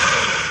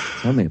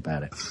 Tell me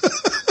about it.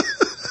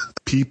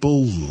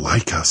 People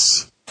like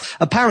us.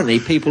 Apparently,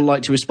 people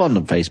like to respond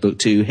on Facebook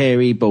to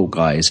hairy bald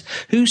guys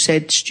who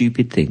said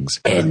stupid things.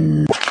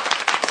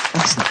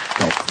 That's not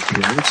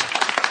close.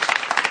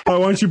 Why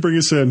don't you bring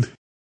us in?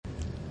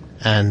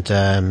 And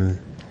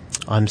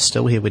I'm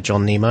still here with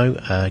John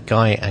Nemo.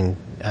 Guy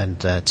and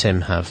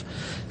Tim have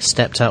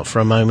stepped out for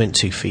a moment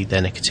to feed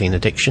their nicotine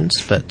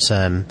addictions. But,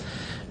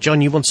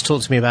 John, you want to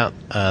talk to me about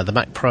the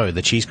Mac Pro,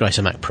 the Cheese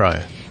Grater Mac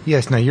Pro.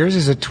 Yes, now yours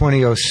is a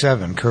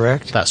 2007,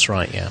 correct? That's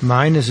right, yeah.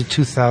 Mine is a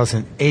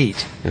 2008.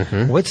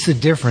 Mm-hmm. What's the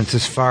difference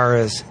as far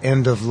as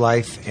end of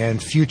life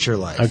and future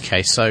life?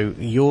 Okay, so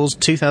yours,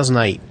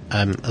 2008,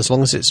 as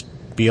long as it's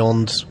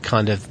beyond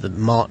kind of the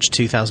March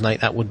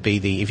 2008, that would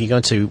be if you go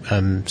into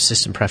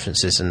system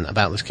preferences and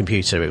about this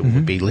computer, it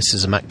would be listed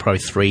as a Mac Pro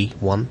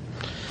 3.1.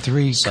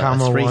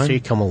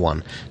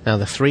 3.1. Now,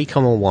 the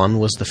 3.1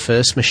 was the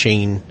first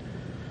machine.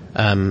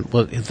 The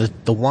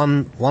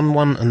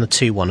 1.1 and the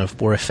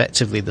 2.1 were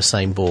effectively the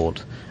same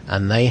board,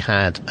 and they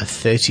had a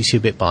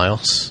 32-bit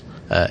BIOS,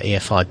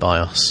 EFI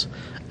BIOS,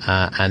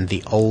 and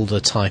the older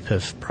type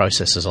of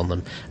processors on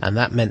them, and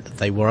that meant that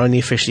they were only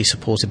officially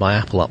supported by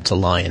Apple up to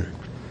Lion.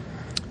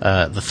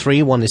 The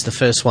 3.1 is the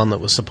first one that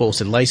was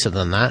supported later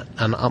than that,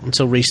 and up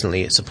until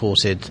recently it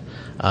supported,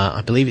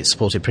 I believe it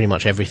supported pretty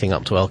much everything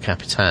up to El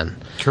Capitan.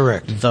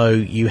 Correct. Though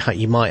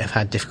you might have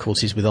had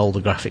difficulties with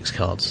older graphics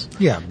cards.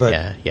 Yeah, but...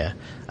 Yeah.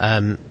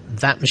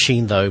 That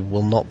machine, though,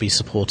 will not be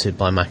supported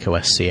by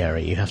macOS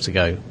Sierra. You have to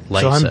go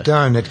later. So I'm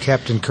done at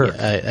Captain Kirk.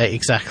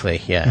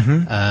 Exactly, yeah.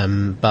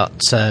 Mm-hmm.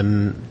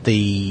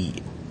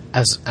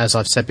 As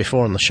I've said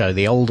before on the show,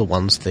 the older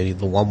ones, the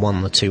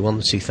 1.1, the 2.1,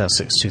 the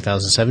 2006,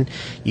 2007,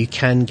 you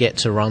can get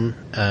to run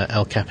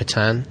El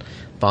Capitan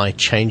by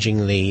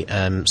changing the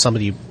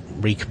somebody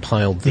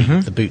recompiled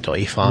the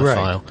boot.efi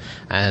file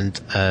and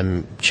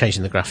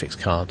changing the graphics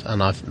card,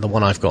 and the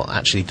one I've got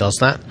actually does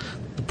that.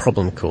 The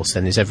problem, of course,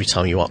 then is every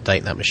time you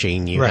update that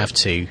machine, you have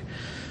to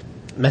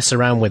mess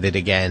around with it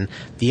again.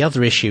 The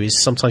other issue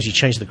is sometimes you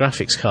change the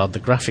graphics card.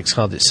 The graphics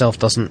card itself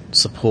doesn't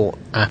support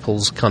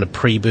Apple's kind of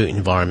pre-boot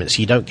environment,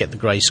 so you don't get the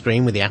grey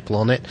screen with the Apple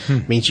on it.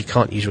 It means you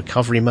can't use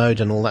recovery mode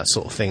and all that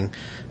sort of thing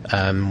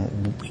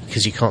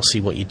because you can't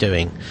see what you're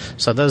doing.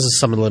 So those are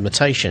some of the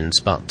limitations,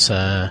 but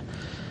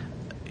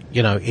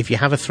if you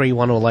have a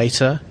 3.1 or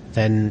later,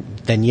 then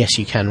yes,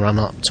 you can run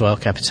up to El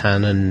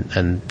Capitan,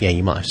 and yeah,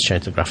 you might have to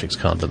change the graphics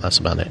card, but that's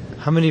about it.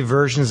 How many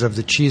versions of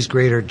the Cheese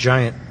Grater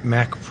Giant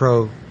Mac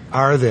Pro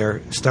are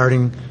there,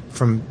 starting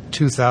from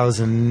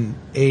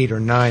 2008 or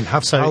 9? How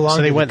long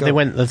So did it go? they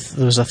went.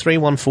 There was a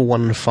 3.1, 4.1,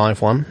 and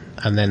 5.1,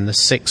 and then the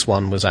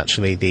 6.1 was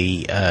actually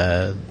the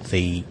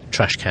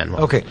trash can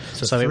one. Okay,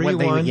 so it 3.1,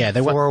 went.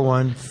 They went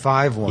 4.1,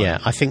 5.1. Yeah,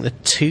 I think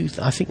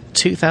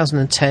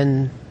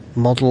 2010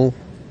 model,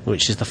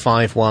 which is the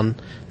 5.1,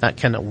 that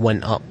kind of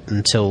went up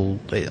until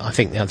I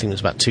think it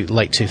was about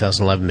late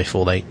 2011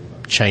 before they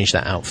changed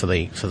that out for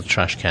the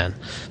trash can.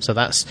 So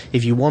that's,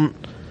 if you want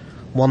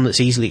one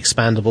that's easily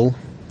expandable,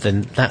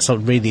 then that's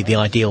not really the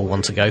ideal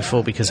one to go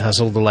for, because it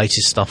has all the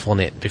latest stuff on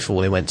it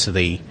before they went to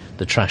the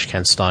trash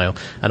can style.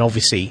 And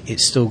obviously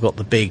it's still got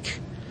the big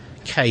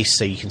case,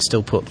 so you can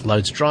still put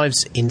loads of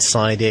drives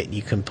inside it.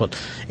 You can put,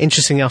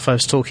 interesting enough, I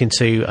was talking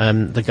to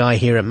the guy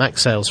here at Mac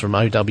Sales from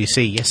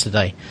OWC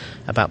yesterday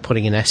about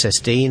putting an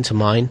SSD into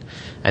mine,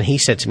 and he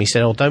said to me,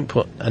 oh, don't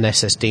put an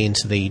SSD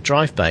into the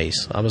drive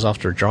bays. I was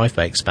after a drive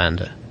bay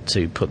expander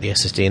to put the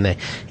SSD in there.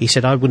 He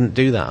said, I wouldn't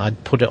do that.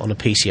 I'd put it on a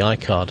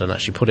PCI card and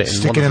actually put it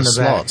in one of the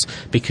slots,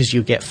 because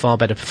you get far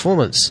better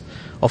performance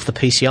off the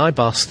PCI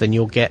bus than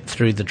you'll get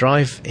through the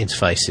drive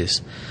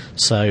interfaces.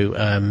 So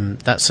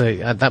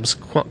that was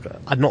quite,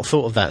 I'd not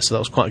thought of that, so that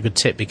was quite a good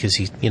tip, because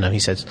he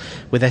says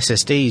with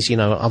SSDs,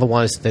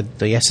 otherwise the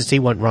SSD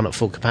won't run at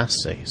full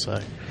capacity.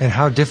 So. And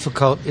how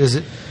difficult is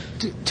it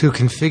to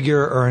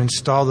configure or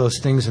install those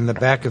things in the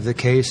back of the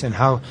case, and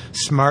how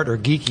smart or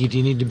geeky do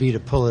you need to be to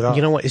pull it off?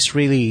 You know what, it's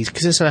really easy,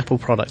 because it's an Apple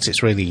product.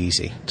 It's really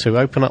easy to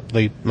open up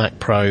the Mac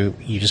Pro.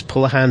 You just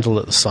pull a handle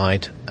at the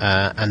side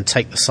and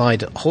take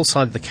the whole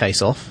side of the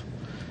case off.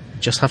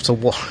 Just have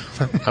to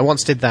I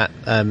once did that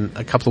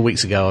a couple of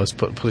weeks ago. I was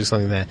putting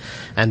something there,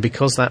 and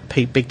because that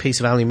big piece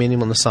of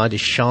aluminium on the side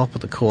is sharp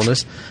at the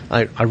corners,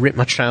 I ripped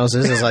my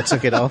trousers as I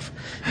took it off,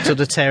 sort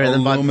of tearing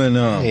them.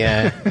 Aluminum.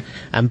 Yeah,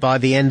 and by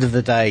the end of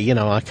the day,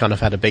 I kind of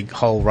had a big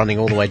hole running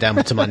all the way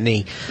down to my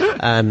knee.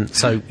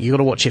 So you got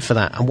to watch it for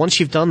that. And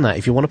once you've done that,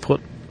 if you want to put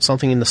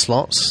something in the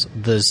slots,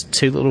 there's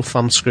 2 little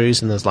thumb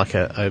screws, and there's like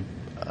a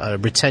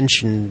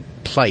retention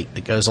plate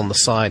that goes on the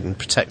side and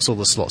protects all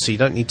the slots. So you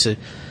don't need to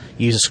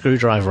use a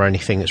screwdriver or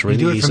anything. It's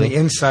really easy. You do it from the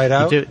inside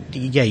out?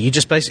 You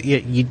just basically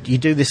you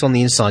do this on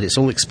the inside. It's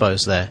all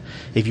exposed there.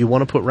 If you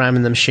want to put RAM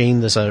in the machine,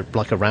 there's a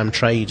RAM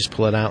tray. You just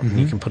pull it out and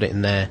you can put it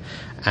in there.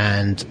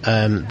 And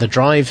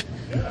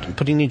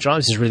putting new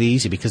drives is really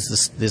easy,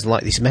 because there's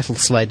like this metal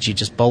sled. You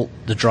just bolt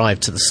the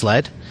drive to the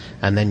sled,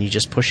 and then you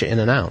just push it in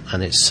and out,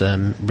 and it's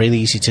really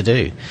easy to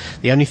do.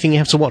 The only thing you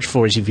have to watch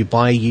for is if you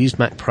buy a used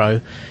Mac Pro,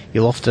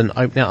 you'll often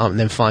open it up and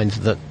then find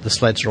that the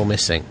sleds are all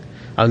missing.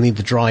 Only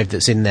the drive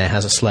that's in there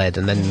has a sled,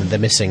 and then they're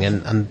missing,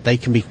 and they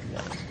can be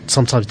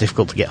sometimes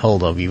difficult to get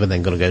hold of. You've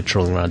then got to go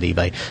trawling around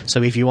eBay.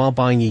 So if you are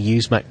buying a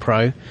used Mac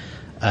Pro,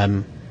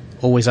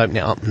 always open it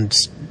up and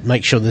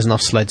make sure there's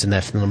enough sleds in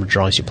there for the number of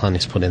drives you're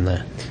planning to put in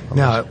there.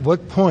 Now, at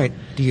what point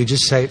do you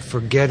just say,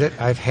 forget it,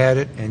 I've had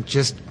it, and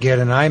just get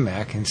an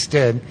iMac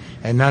instead,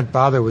 and not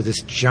bother with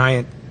this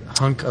giant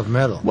hunk of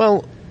metal?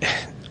 Well,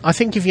 I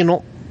think if you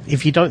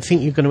don't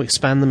think you're going to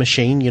expand the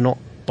machine, you're not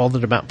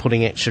bothered about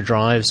putting extra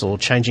drives or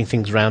changing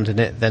things around in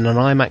it, then an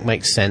iMac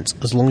makes sense,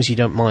 as long as you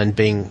don't mind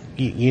being,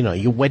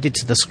 you're wedded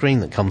to the screen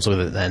that comes with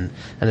it then.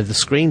 And if the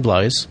screen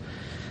blows,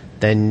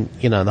 then,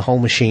 the whole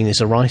machine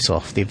is a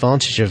write-off. The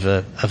advantage of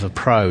a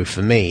Pro,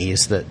 for me,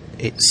 is that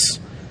it's,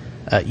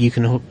 you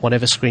can hook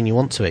whatever screen you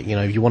want to it.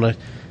 If you want to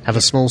have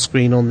a small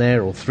screen on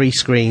there, or 3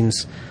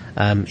 screens,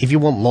 if you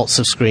want lots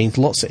of screens,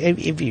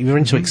 if you're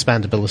into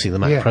expandability, the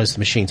Mac Pro's the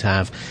machine to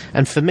have.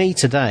 And for me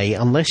today,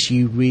 unless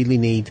you really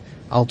need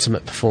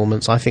ultimate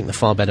performance, I think the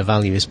far better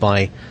value is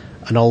buy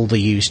an older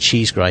used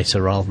cheese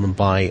grater rather than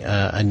buy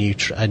a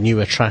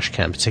newer trash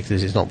can, particularly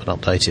as it's not been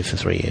updated for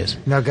 3 years.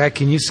 Now, Guy,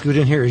 can you scoot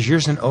in here? Is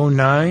yours an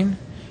 09?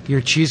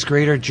 Your cheese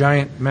grater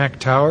giant Mac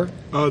Tower?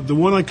 The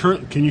one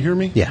can you hear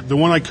me? Yeah. The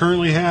one I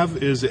currently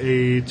have is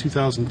a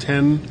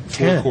 2010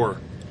 4-core.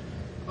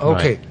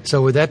 Okay,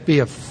 so would that be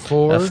a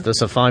 4?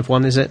 That's a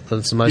 5.1, is it?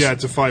 That's the most. Yeah,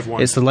 it's a 5.1.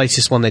 It's the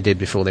latest one they did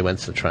before they went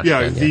to the trash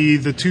can.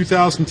 The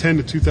 2010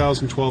 to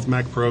 2012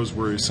 Mac Pros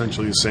were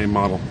essentially the same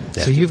model.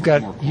 Yeah. So you've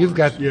got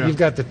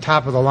the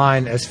top of the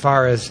line as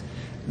far as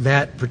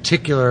that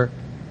particular product.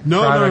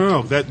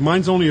 No. That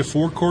mine's only a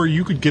 4-core.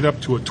 You could get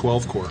up to a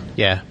 12-core.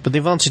 Yeah, but the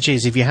advantage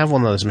is if you have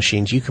one of those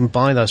machines, you can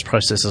buy those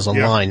processors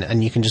online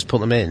and you can just put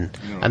them in,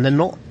 and they're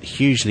not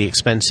hugely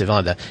expensive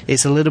either.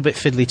 It's a little bit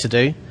fiddly to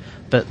do.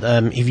 But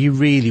if you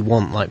really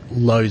want like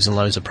loads and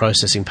loads of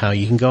processing power,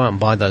 you can go out and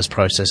buy those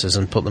processors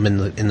and put them in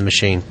the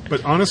machine.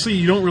 But honestly,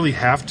 you don't really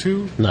have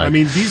to. No. I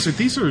mean, these are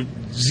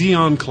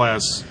Xeon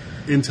class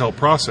Intel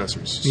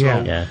processors.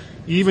 So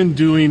even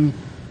doing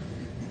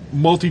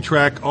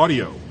multi-track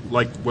audio,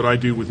 like what I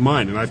do with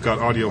mine, and I've got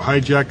Audio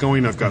Hijack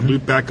going, I've got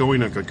Loopback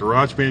going, I've got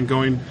GarageBand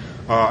going,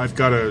 I've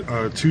got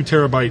a 2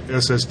 terabyte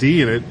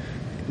SSD in it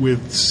with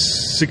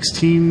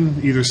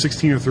either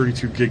 16 or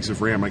 32 gigs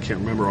of RAM. I can't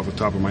remember off the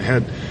top of my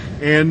head.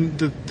 And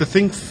the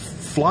thing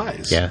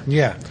flies.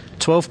 Yeah.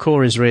 12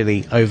 core is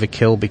really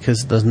overkill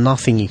because there's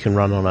nothing you can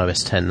run on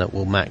OS 10 that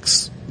will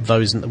max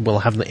those, will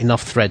have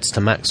enough threads to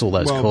max all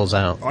those cores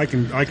out. I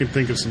can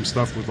think of some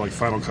stuff with like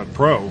Final Cut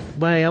Pro.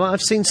 Well,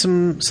 I've seen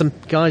some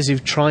guys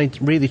who've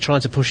really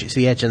tried to push it to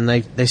the edge, and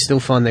they still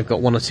find they've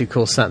got 1 or 2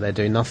 cores sat there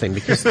doing nothing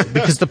because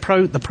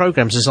the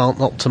programs just aren't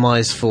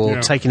optimized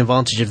for taking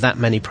advantage of that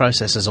many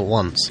processors at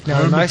once.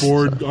 Now,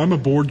 I'm a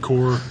board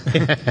core.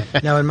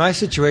 Now, in my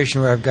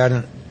situation where I've got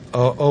an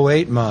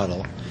 08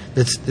 model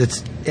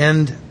that's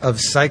end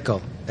of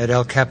cycle at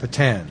El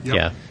Capitan,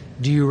 Yeah.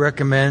 do you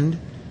recommend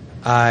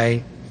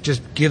I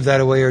just give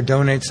that away or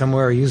donate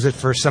somewhere or use it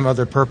for some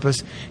other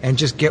purpose and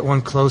just get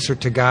one closer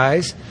to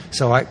guys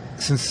so I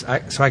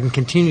can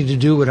continue to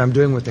do what I'm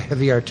doing with the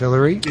heavy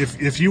artillery?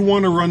 If you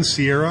want to run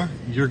Sierra,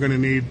 you're going to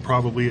need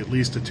probably at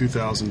least a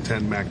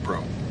 2010 Mac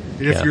Pro.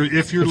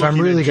 If you're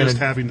looking really at just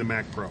having the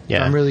Mac Pro. Yeah.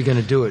 If I'm really going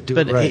to do it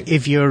right.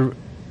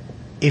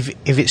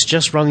 If it's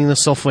just running the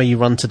software you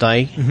run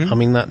today, I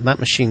mean that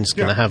machine's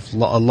going to have a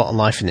lot of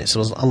life in it.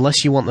 So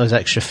unless you want those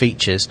extra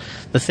features,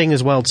 the thing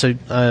as well to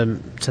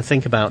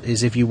think about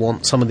is if you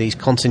want some of these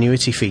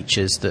continuity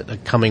features that are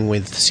coming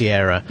with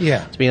Sierra,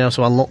 to be able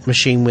to unlock the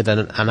machine with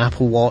an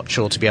Apple Watch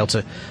or to be able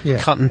to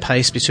cut and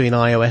paste between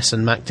iOS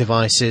and Mac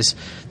devices,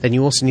 then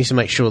you also need to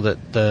make sure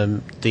that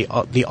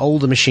the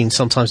older machines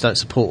sometimes don't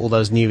support all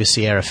those newer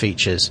Sierra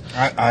features.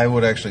 I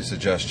would actually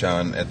suggest,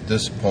 John, at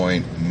this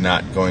point,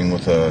 not going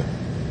with a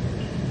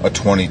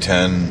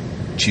 2010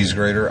 cheese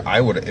grater.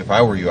 I would, if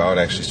I were you, I would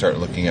actually start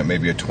looking at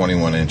maybe a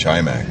 21-inch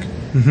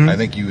iMac. I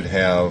think you'd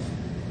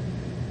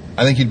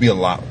be a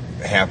lot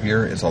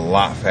happier. It's a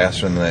lot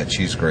faster than that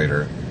cheese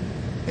grater,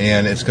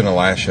 and it's going to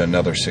last you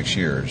another 6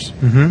 years.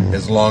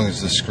 As long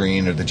as the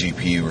screen or the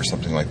GPU or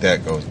something like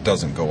that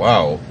doesn't go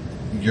out,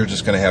 you're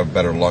just going to have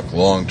better luck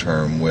long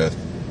term with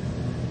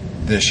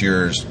this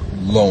year's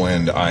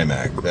low-end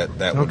iMac.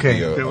 That would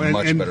be a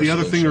much better the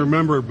other solution. thing to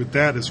remember with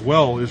that as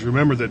well is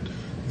remember that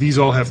these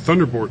all have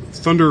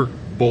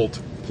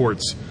Thunderbolt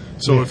ports.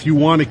 So if you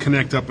want to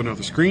connect up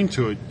another screen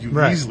to it,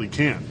 you easily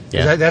can.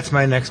 Yeah. That's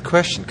my next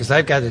question, because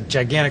I've got a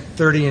gigantic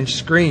 30-inch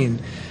screen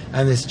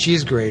on this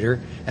cheese grater,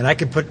 and I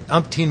could put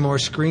umpteen more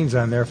screens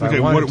on there if I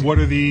wanted to. What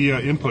are the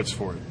inputs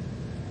for it?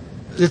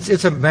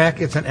 It's a Mac.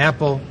 It's an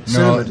Apple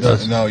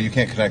Cinema. No, you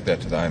can't connect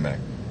that to the iMac.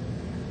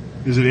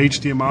 Is it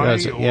HDMI?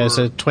 It's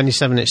a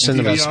 27-inch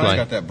cinema It's display.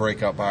 got that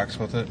breakout box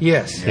with it.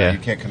 Yes. Yeah, you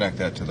can't connect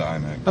that to the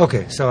iMac.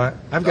 Okay, so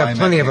I've got iMac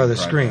plenty of can't other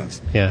drive screens.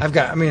 that. Yeah.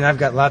 I've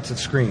got lots of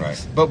screens.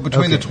 Right. But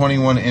between the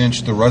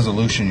 21-inch, the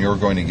resolution you're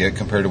going to get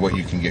compared to what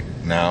you can get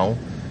now,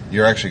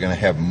 you're actually going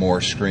to have more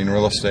screen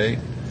real estate.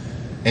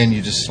 And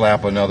you just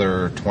slap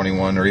another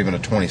 21 or even a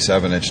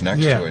 27-inch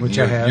next to it, which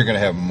you're I have. going to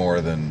have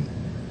more than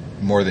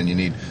you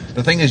need.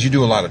 The thing is, you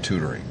do a lot of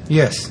tutoring.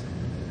 Yes.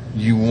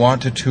 You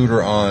want to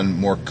tutor on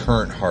more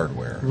current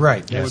hardware.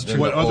 Right. Yes.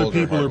 What other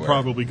people are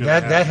probably going to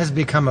have. That has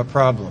become a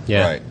problem.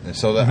 Yeah. Right. And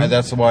so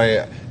that's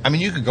why, I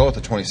mean, you could go with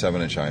a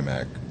 27-inch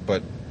iMac,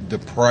 but the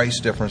price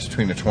difference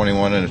between a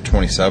 21 and a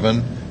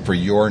 27 for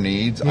your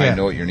needs, I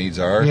know what your needs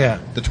are. Yeah.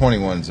 The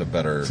 21's a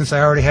better. Since I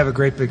already have a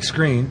great big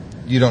screen.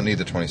 You don't need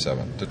the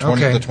 27. The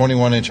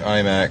 21-inch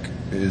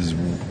iMac is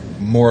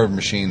more of a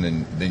machine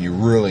than you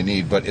really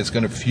need, but it's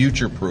going to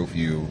future-proof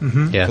you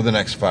for the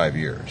next 5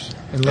 years.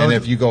 And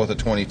if you go with a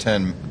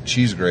 2010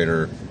 cheese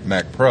grater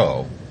Mac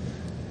Pro,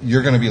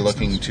 you're going to be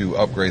looking to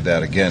upgrade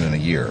that again in a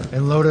year.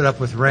 And load it up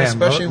with RAM.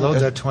 Especially load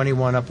that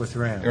 21 up with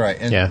RAM. Right.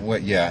 And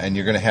and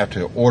you're going to have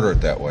to order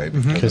it that way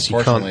because you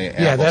can't. unfortunately,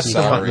 Apple's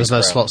There's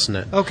no slots in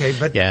it. Okay,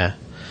 but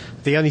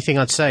the only thing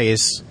I'd say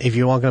is if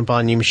you are going to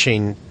buy a new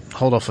machine,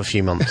 hold off a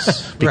few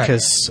months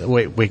because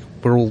we're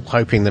all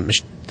hoping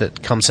that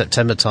come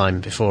September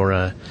time before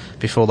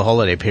the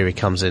holiday period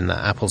comes in, that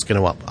Apple's going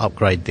to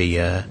upgrade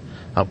the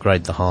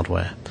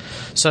hardware.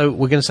 So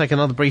we're going to take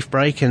another brief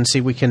break and see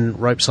if we can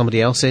rope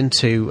somebody else in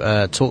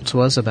to talk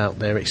to us about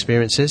their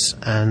experiences,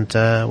 and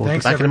we'll be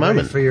back in a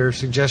moment. Thanks for your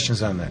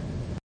suggestions on that.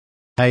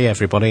 Hey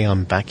everybody,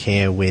 I'm back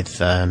here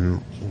with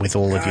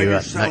all of you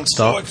at Mac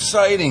Stop. So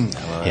exciting!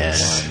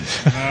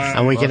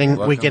 And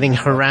we're getting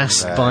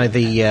harassed by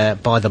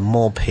the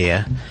mob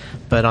here,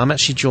 but I'm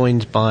actually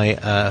joined by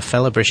a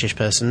fellow British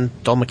person,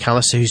 Don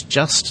McAllister, who's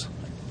just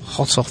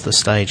hot off the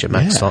stage at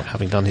Mac Stop,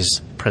 having done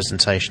his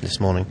presentation this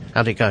morning.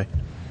 How did it go?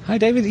 Hi,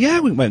 David. Yeah,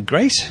 it went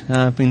great.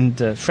 I've been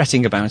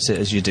fretting about it,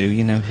 as you do.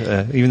 You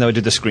know, even though I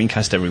do the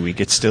screencast every week,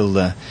 it's still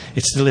a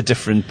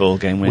different ball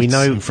game. When it's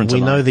in front of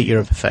we know that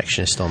you're a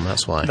perfectionist, Don.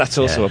 That's why. That's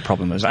also a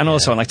problem, and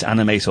also I like to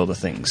animate all the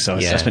things. So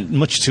I spent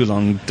much too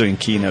long doing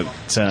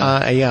Keynote.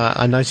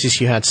 I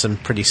noticed you had some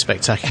pretty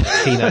spectacular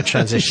Keynote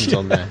transitions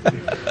on there.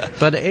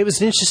 But it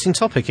was an interesting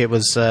topic. It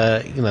was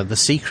the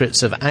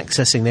secrets of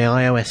accessing the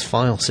iOS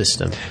file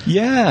system.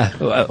 Yeah,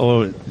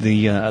 or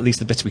the at least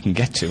the bits we can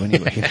get to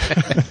anyway.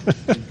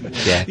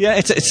 Yeah,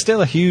 it's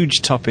still a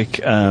huge topic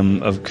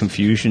of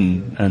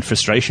confusion and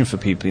frustration for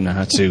people. You know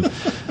how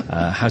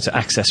to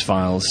access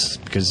files,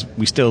 because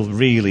we still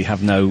really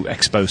have no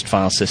exposed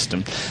file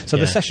system. So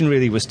the session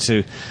really was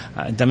to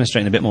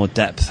demonstrate in a bit more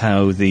depth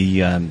how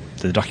the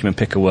document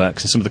picker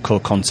works and some of the core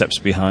concepts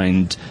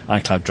behind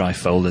iCloud Drive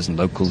folders and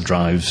local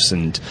drives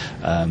and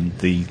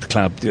the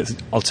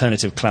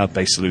alternative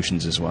cloud-based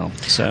solutions as well.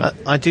 So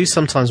I do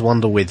sometimes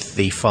wonder with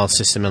the file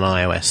system in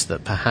iOS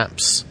that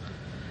perhaps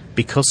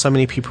because so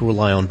many people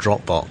rely on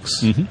Dropbox,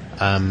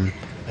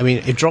 I mean,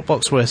 if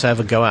Dropbox were to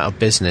ever go out of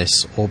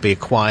business or be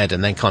acquired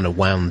and then kind of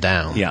wound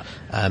down,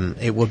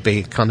 it would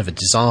be kind of a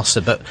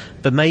disaster. But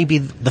maybe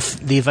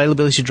the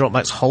availability of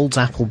Dropbox holds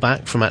Apple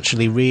back from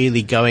actually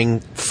really going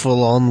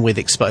full on with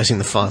exposing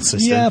the file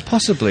system. Yeah,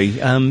 possibly.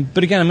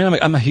 But again, I mean,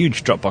 I'm a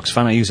huge Dropbox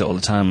fan. I use it all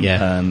the time.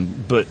 Yeah.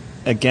 But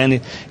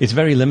again, it's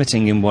very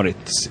limiting in what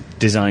it's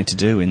designed to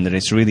do, in that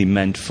it's really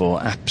meant for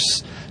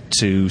apps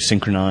to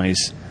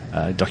synchronize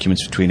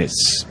documents between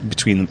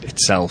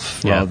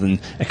itself, rather than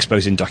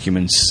exposing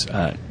documents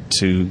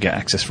to get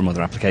access from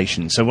other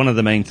applications. So one of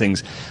the main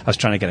things I was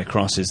trying to get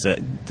across is that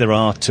there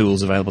are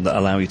tools available that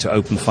allow you to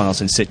open files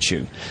in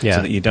situ, so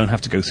that you don't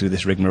have to go through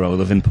this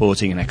rigmarole of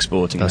importing and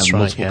exporting and have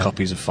multiple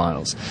copies of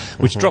files.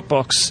 Which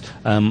Dropbox,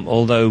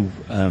 although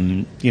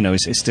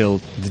is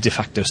still the de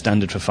facto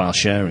standard for file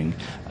sharing,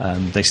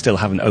 they still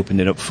haven't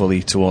opened it up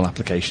fully to all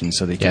applications,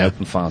 so they can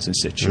open files in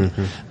situ,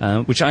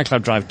 which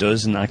iCloud Drive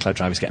does, and iCloud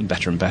Drive is getting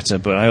better and better.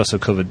 But I also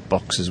covered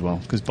Box as well,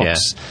 because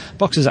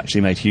Box has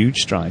actually made huge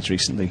strides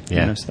recently.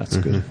 So that's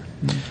good.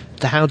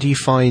 How do you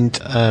find?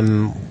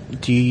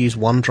 Do you use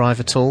OneDrive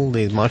at all,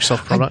 the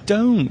Microsoft product?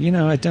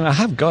 I don't. I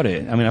have got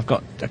it. I mean, I've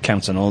got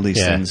accounts on all these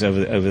things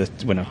over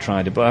when I've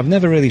tried it, but I've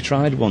never really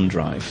tried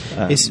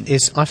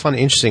OneDrive. I find it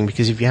interesting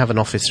because if you have an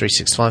Office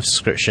 365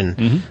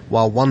 subscription,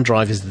 while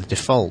OneDrive is the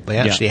default, they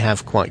actually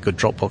have quite good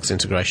Dropbox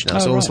integration.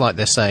 It's almost like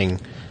they're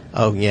saying,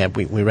 "Oh yeah,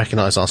 we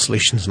recognise our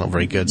solution's not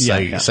very good,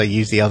 so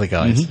use the other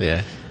guys."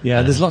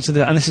 There's lots of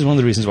that, and this is one of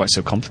the reasons why it's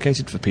so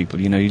complicated for people.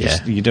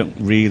 You don't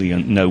really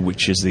know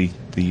which is the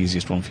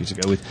easiest one for you to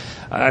go with.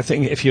 I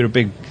think if you're a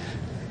big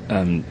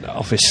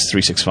Office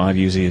 365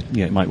 user,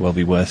 it might well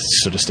be worth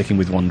sort of sticking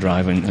with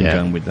OneDrive and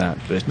going with that.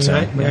 But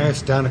may I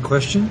ask Don a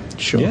question?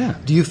 Sure. Yeah.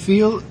 Do you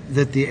feel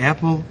that the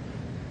Apple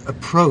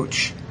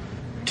approach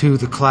to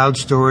the cloud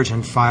storage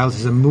and files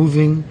is a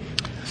moving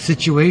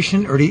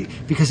situation, or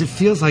because it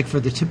feels like for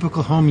the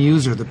typical home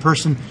user, the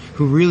person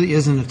who really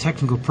isn't a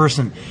technical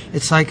person,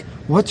 it's like,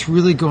 what's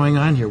really going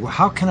on here? Well,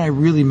 how can I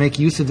really make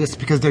use of this?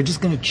 Because they're just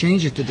going to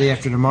change it the day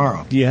after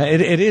tomorrow. Yeah,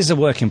 it is a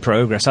work in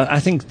progress. I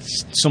think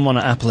someone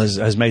at Apple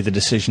has made the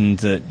decision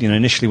that,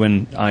 initially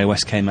when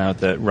iOS came out,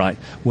 that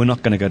we're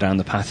not going to go down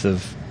the path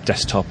of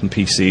desktop and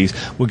PCs.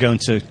 We're going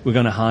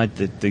to hide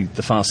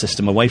the file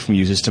system away from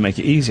users to make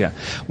it easier,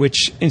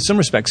 which in some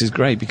respects is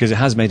great because it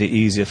has made it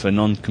easier for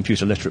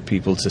non-computer literate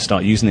people to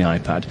start using the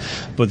iPad,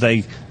 but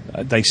they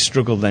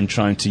struggle then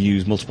trying to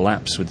use multiple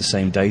apps with the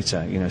same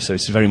data, so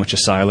it's very much a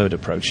siloed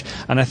approach.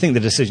 And I think the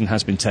decision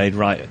has been taken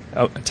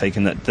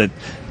that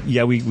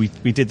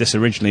we did this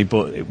originally,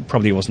 but it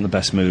probably wasn't the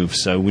best move,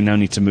 so we now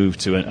need to move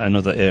to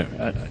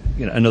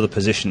another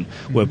position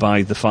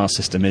whereby the file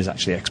system is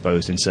actually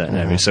exposed in certain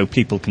areas, so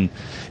people can,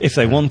 if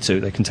they want to,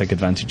 they can take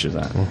advantage of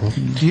that.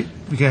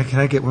 Can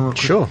I get one more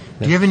quick? Sure.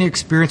 Do you have any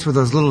experience with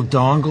those little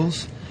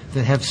dongles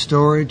that have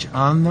storage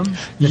on them,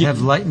 that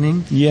have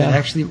Lightning, that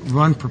actually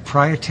run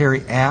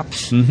proprietary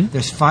apps?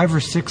 There's 5 or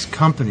 6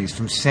 companies,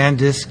 from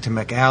SanDisk to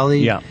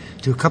McAlley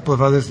to a couple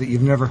of others that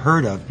you've never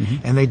heard of,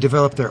 and they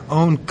develop their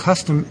own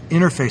custom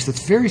interface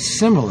that's very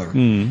similar,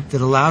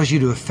 that allows you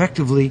to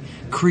effectively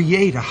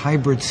create a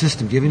hybrid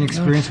system. Do you have any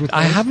experience with that?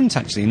 I haven't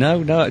actually,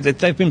 no.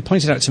 They've been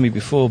pointed out to me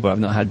before, but I've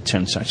not had a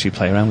chance to actually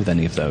play around with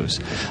any of those.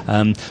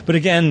 But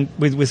again,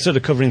 with sort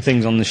of covering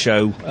things on the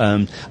show,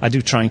 I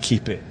do try and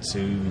keep it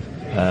to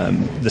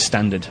the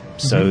standard,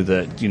 so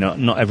that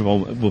not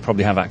everyone will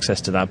probably have access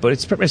to that, but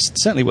it's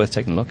certainly worth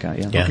taking a look at.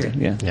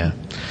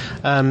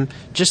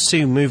 Just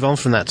to move on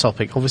from that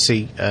topic,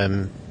 obviously,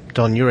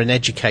 Don, you're an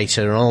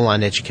educator, an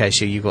online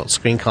educator. You've got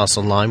Screencast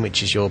Online,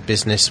 which is your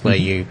business where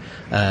you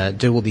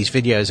do all these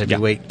videos every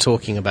week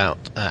talking about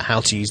how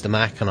to use the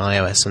Mac and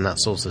iOS and that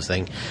sort of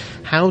thing.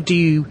 How do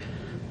you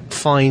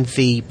find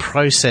the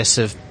process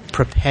of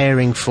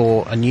preparing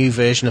for a new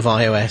version of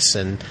iOS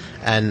and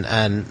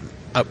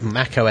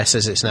Mac OS,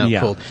 as it's now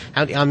called?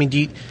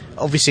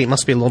 Obviously, it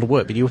must be a lot of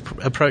work, but you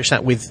approach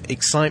that with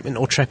excitement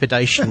or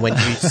trepidation when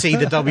you see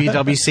the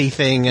WWC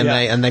thing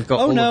and they've got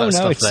all of that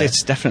stuff there?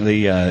 It's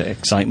definitely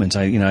excitement.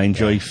 I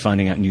enjoy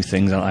finding out new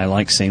things. I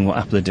like seeing what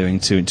Apple are doing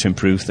to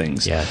improve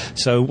things. Yeah.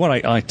 So what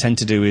I tend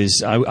to do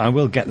is I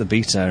will get the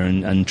beta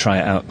and try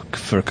it out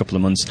for a couple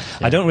of months.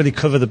 Yeah. I don't really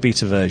cover the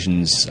beta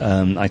versions.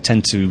 I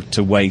tend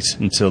to wait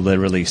until they're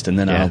released, and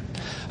then I'll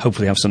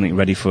hopefully have something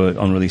ready for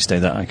on release day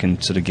that I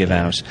can sort of give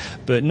out.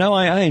 But no,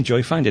 I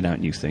enjoy finding out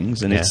new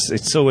things, and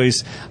it's always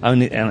always,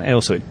 and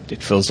also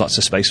it fills lots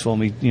of space for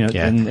me, you know,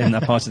 in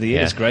that part of the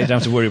year. It's great. I don't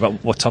have to worry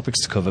about what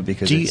topics to cover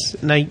because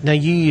now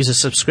you use a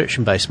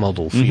subscription-based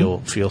model for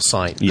your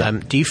site. Yeah.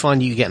 Do you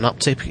find you get an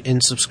uptick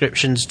in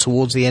subscriptions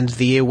towards the end of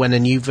the year when a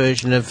new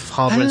version of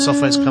hardware and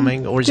software is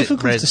coming, or is it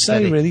difficult to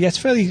say? Really, yeah, it's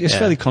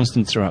fairly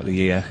constant throughout the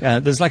year.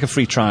 There's like a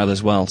free trial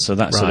as well, so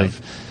that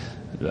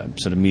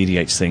sort of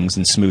mediates things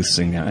and smooths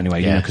things out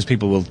anyway. Because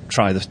people will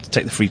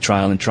take the free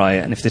trial and try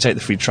it, and if they take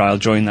the free trial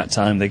during that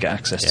time, they get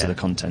access to the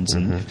content.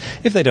 And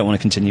if they don't want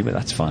to continue with it,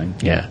 that's fine.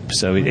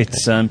 So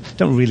it's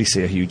don't really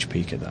see a huge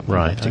peak at that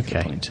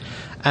particular point.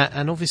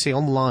 And obviously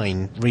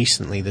online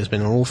recently there's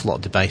been an awful lot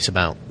of debate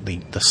about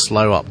the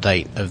slow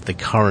update of the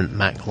current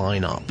Mac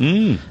lineup.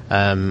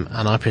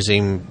 And I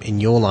presume in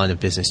your line of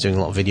business, doing a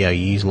lot of video,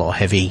 you use a lot of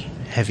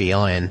heavy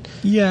iron.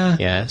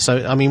 Yeah.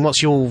 So, I mean,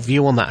 what's your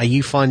view on that? Are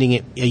you finding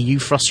it? Are you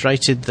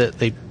frustrated that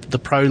the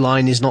Pro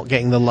line is not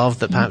getting the love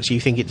that perhaps you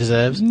think it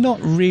deserves?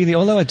 Not really.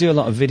 Although I do a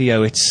lot of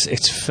video, it's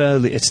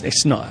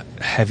not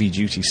heavy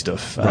duty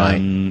stuff. Right. I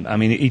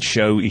mean, each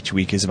show each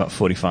week is about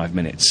 45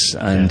 minutes,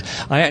 and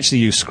I actually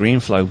use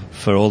ScreenFlow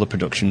for all the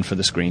production for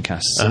the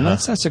screencasts, and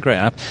that's a great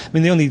app. I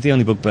mean, the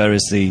only bugbear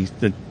is the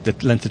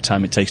length of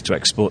time it takes to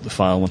export the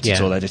file once it's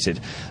all edited.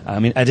 I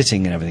mean,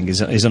 editing and everything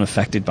is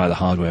unaffected by the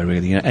hardware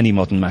really. You know, any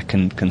modern Mac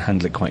can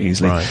handle it quite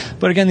easily. Right.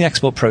 But again, the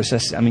export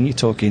process, I mean, you're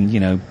talking,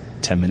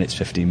 10 minutes,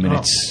 15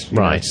 minutes.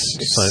 Right.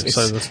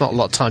 So there's not a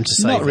lot of time to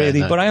save. Not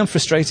really, but I am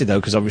frustrated though,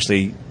 because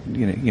obviously,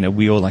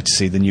 we all like to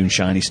see the new and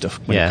shiny stuff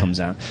when it comes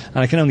out. And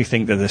I can only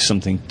think that there's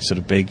something sort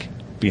of big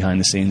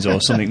behind the scenes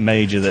or something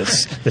major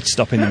that's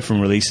stopping them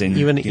from releasing.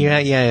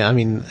 I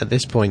mean, at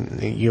this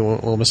point, you're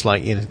almost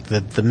like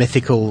the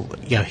mythical.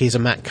 Here's a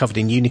Mac covered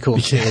in unicorn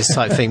tears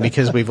type thing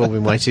because we've all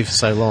been waiting for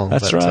so long.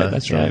 That's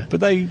right. But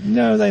they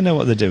know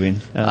what they're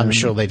doing. I'm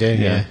sure they do.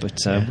 Yeah.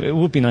 But it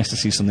would be nice to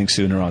see something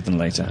sooner rather than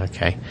later.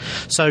 Okay.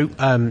 So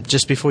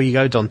just before you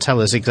go, Don,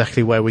 tell us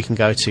exactly where we can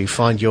go to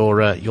find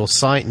your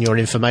site and your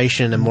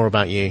information and more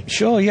about you.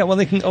 Sure. Yeah. Well,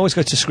 they can always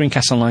go to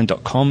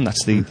screencastonline.com.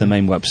 That's the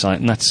main website,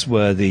 and that's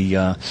where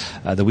the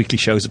weekly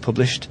shows are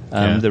published.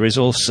 There is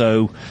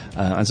also,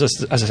 as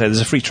I say,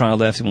 there's a free trial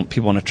there if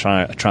people want to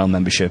try a trial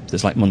membership.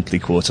 There's like monthly,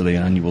 quarterly,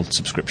 and annual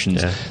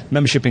subscriptions.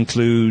 Membership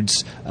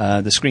includes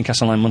the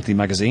Screencast Online Monthly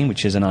Magazine,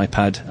 which is an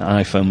iPad,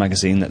 an iPhone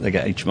magazine that they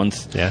get each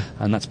month.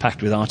 And that's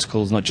packed with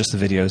articles, not just the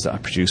videos that I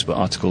produce, but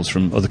articles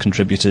from other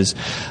contributors.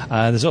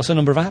 There's also a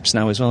number of apps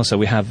now as well. So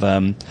we have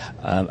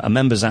a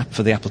members app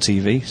for the Apple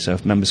TV, so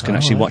if members can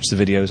actually watch the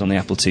videos on the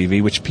Apple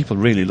TV, which people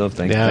really love.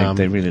 They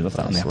really love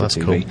that on the Apple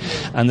TV.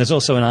 Cool. And there's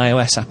also an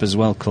iOS app as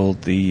well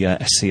called the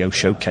SEO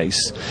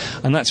Showcase,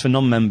 and that's for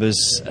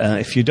non-members.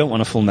 If you don't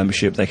want a full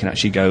membership, they can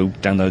actually go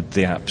download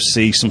the app,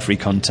 see some free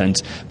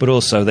content, but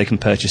also they can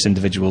purchase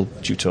individual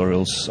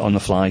tutorials on the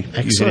fly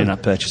using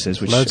in-app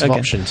purchases. Which, loads of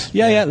options.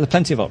 There are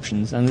plenty of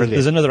options. And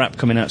there's another app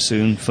coming out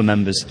soon for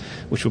members,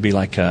 which will be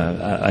like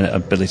an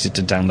ability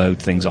to download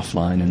things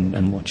offline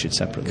and watch it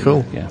separately.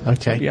 Cool.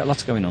 Okay. So,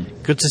 lots going on.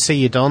 Good to see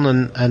you, Don,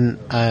 and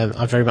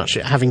I very much,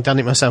 having done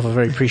it myself, I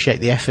very appreciate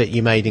the effort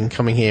you made in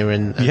coming here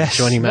and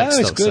joining MacStock.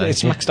 It's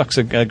good. MacStock's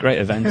a great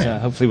event.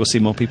 Hopefully we'll see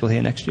more people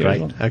here next year.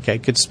 Great. Well. Okay,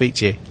 good to speak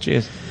to you.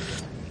 Cheers.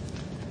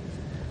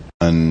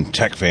 And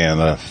Tech Fan,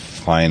 the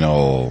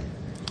final.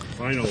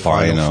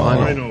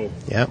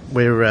 Yeah,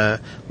 we're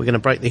going to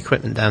break the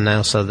equipment down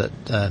now so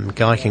that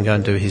Guy can go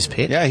and do his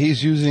pitch. Yeah,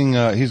 he's using.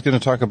 He's going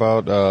to talk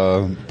about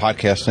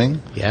podcasting.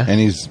 Yeah, and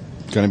he's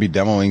going to be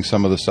demoing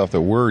some of the stuff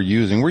that we're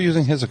using. We're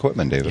using his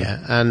equipment, David. Yeah,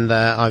 and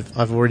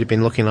I've already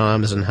been looking on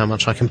Amazon how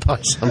much I can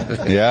buy some of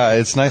it. Yeah,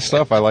 it's nice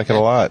stuff. I like it a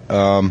lot.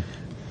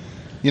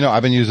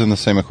 I've been using the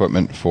same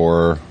equipment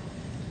for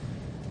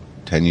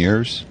 10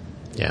 years.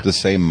 Yeah. The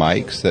same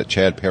mics that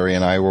Chad Perry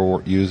and I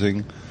were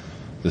using.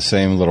 The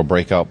same little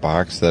breakout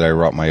box that I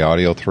route my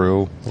audio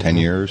through 10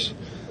 years.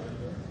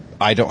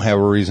 I don't have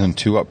a reason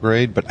to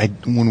upgrade, but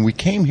when we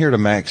came here to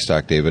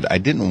MacStock, David, I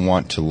didn't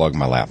want to lug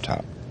my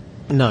laptop.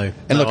 No.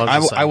 And look,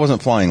 I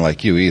wasn't flying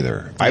like you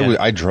either. Yeah.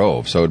 I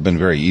drove, so it had been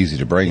very easy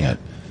to bring it.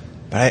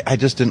 But I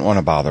just didn't want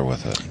to bother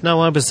with it.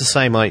 No, I was the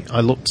same. I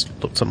looked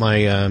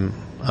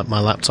at my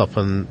laptop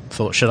and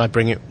thought, should I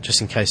bring it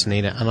just in case I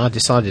need it? And I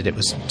decided it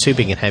was too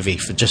big and heavy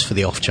just for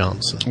the off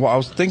chance. Well, I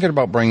was thinking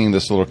about bringing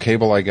this little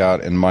cable I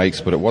got and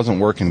mics, but it wasn't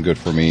working good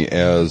for me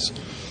as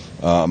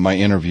my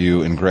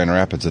interview in Grand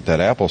Rapids at that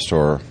Apple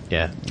store,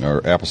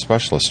 or Apple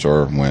Specialist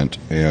store went.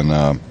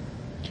 And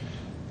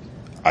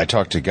I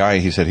talked to a guy.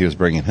 He said he was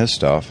bringing his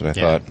stuff, and I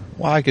thought,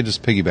 well, I could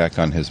just piggyback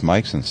on his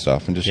mics and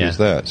stuff and just use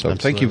that. So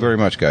Thank you very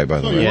much, Guy, by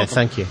the way. Yeah,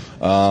 thank you.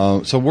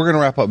 So we're going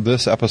to wrap up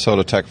this episode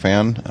of Tech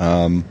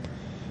Fan.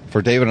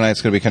 For David and I,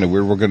 it's going to be kind of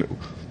weird.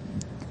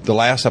 The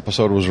last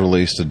episode was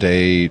released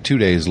 2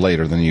 days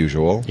later than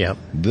usual. Yep.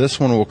 This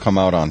one will come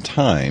out on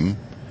time.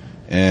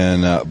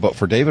 And but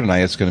for David and I,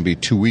 it's going to be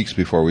 2 weeks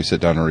before we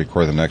sit down and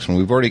record the next one.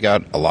 We've already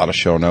got a lot of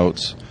show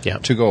notes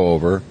to go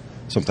over.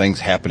 Some things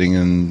happening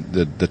in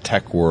the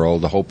tech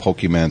world. The whole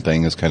Pokemon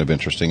thing is kind of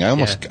interesting. I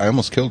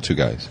almost killed 2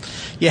 guys.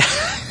 Yeah,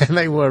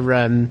 they were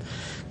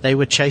They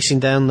were chasing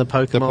down the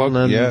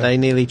Pokemon, and yeah. they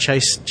nearly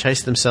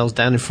chased themselves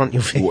down in front of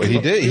your vehicle. Well, he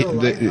did.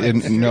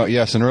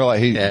 In real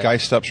life, guy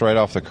steps right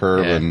off the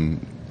curb,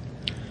 and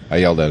I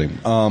yelled at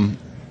him.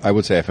 I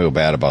would say I feel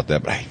bad about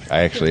that, but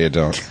I actually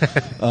don't.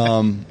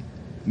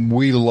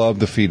 We love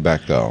the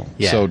feedback, though.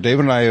 Yeah. So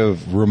David and I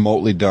have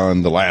remotely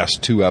done the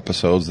last 2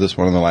 episodes, this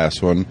one and the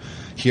last one,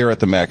 here at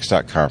the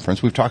MacStock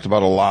Conference. We've talked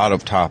about a lot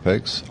of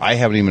topics. I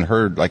haven't even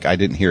heard, I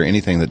didn't hear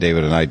anything that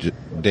David and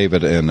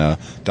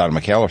Don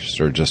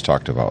McAllister just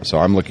talked about. So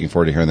I'm looking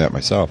forward to hearing that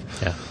myself.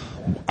 Yeah.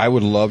 I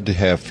would love to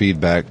have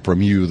feedback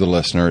from you, the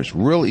listener. It's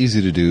real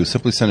easy to do.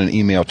 Simply send an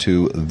email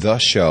to the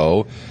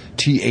show,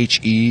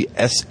 THESHOW,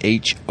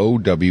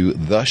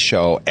 the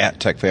show at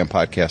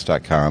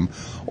techfanpodcast.com,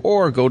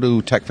 or go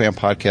to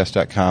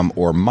techfanpodcast.com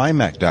or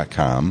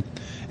mymac.com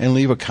and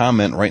leave a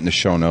comment right in the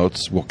show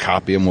notes. We'll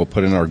copy them, we'll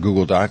put in our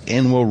Google Doc,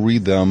 and we'll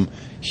read them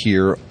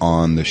here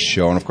on the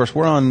show. And of course,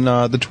 we're on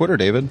the Twitter,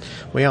 David.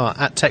 We are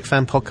at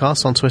TechFan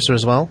Podcast on Twitter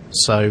as well.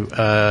 So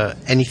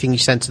anything you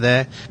send to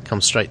there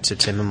comes straight to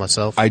Tim and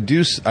myself. I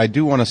do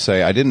want to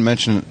say I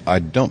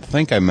don't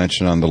think I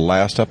mentioned on the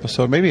last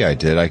episode. Maybe I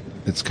did.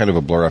 It's kind of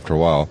a blur after a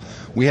while.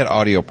 We had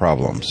audio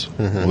problems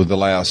with the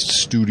last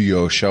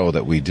studio show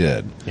that we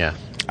did. Yeah.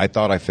 I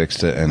thought I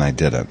fixed it, and I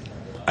didn't.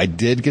 I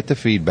did get the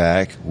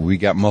feedback. We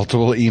got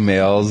multiple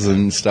emails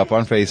and stuff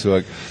on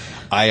Facebook.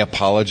 I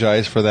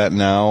apologize for that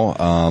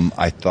now.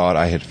 I thought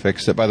I had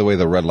fixed it. By the way,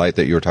 the red light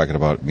that you were talking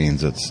about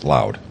means it's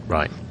loud.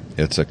 Right.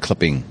 It's a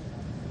clipping,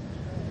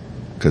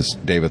 because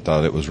David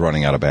thought it was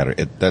running out of battery.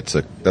 That's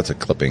a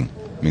clipping.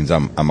 It means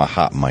I'm a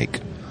hot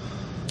mic.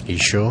 Are you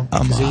sure?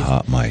 I'm a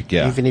hot mic,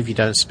 yeah. Even if you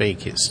don't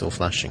speak, it's still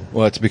flashing.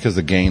 Well, it's because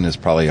the gain is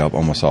probably up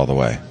almost all the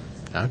way.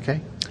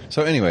 Okay.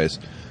 So anyways,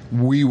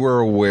 we were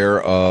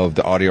aware of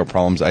the audio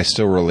problems. I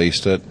still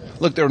released it.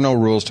 Look, there are no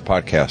rules to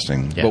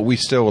podcasting, but we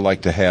still would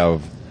like to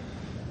have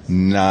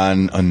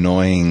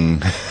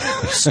non-annoying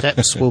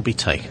steps will be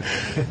taken.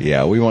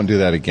 Yeah, we won't do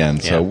that again.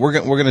 So we're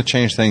going to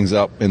change things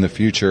up in the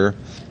future,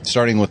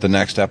 starting with the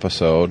next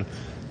episode.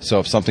 So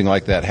if something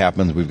like that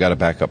happens, we've got a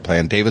backup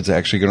plan. David's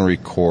actually going to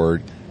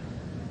record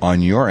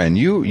on your end.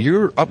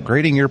 You're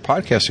upgrading your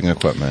podcasting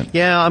equipment.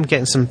 Yeah, I'm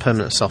getting some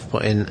permanent stuff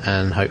put in,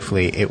 and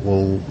hopefully it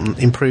will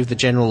improve the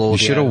general audio. You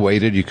should have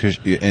waited.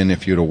 And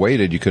if you'd have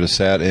waited, you could have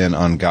sat in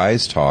on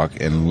Guys Talk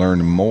and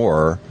learned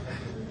more.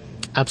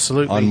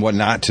 Absolutely. On what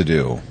not to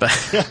do.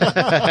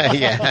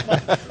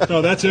 Yeah.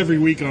 No, that's every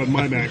week on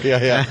my Mac.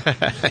 Yeah.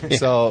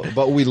 So,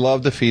 but we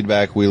love the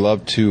feedback. We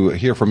love to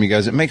hear from you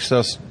guys. It makes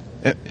us,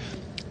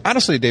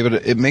 honestly, David,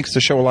 it makes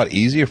the show a lot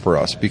easier for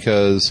us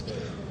because,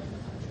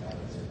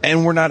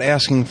 and we're not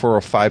asking for a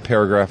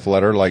 5-paragraph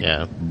letter like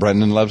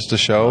Brendan loves to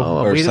show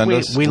or send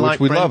us, we which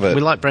we love it.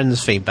 We like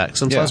Brendan's feedback.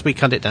 Sometimes we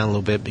cut it down a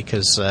little bit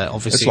because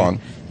obviously, it's long.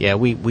 Yeah,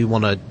 we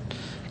want to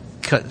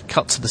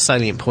cut to the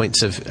salient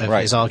points of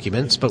his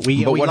arguments, but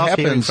we love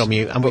hearing from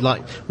you, and we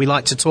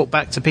like to talk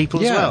back to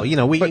people as well. You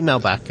know, we email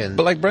back, but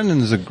like Brendan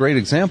is a great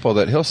example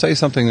that he'll say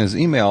something in his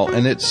email,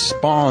 and it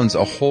spawns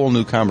a whole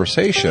new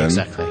conversation.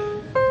 Exactly.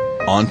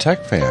 On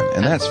TechFan,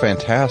 and that's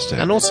fantastic.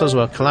 And also as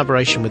well,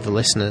 collaboration with the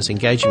listeners,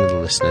 engaging with the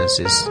listeners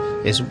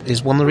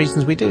is one of the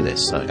reasons we do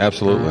this. So.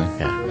 Absolutely.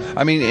 Yeah.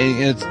 I mean,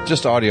 it's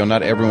just audio.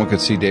 Not everyone could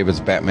see David's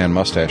Batman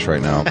mustache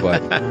right now,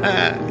 but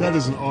that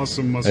is an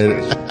awesome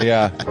mustache.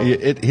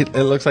 It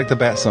looks like the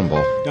bat symbol.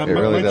 Yeah, it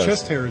really does. My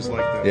chest hair is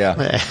like that.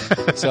 Yeah.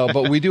 So,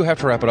 but we do have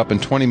to wrap it up in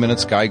 20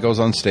 minutes. Guy goes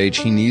on stage.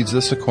 He needs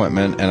this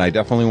equipment, and I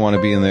definitely want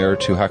to be in there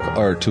to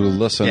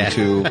listen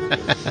to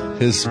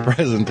his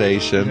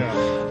presentation.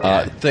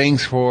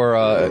 Thanks for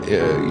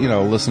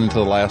listening to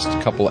the last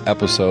couple of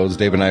episodes.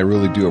 Dave and I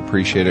really do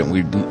appreciate it.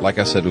 We, like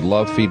I said, we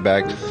love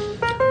feedback.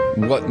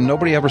 What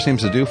nobody ever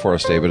seems to do for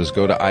us, David, is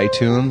go to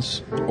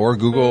iTunes or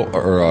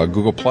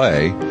Google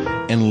Play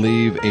and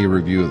leave a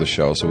review of the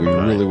show. So we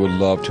really would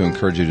love to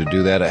encourage you to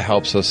do that. It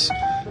helps us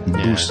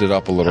boost it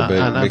up a little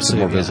bit, makes it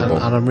more visible.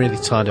 And I'm really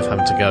tired of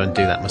having to go and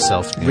do that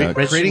myself.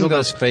 Creating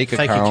those fake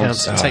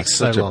accounts takes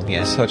so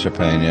long. Such a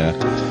pain.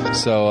 Yeah.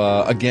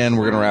 So again,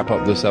 we're going to wrap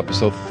up this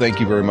episode. Thank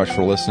you very much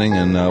for listening,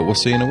 and we'll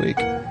see you in a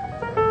week.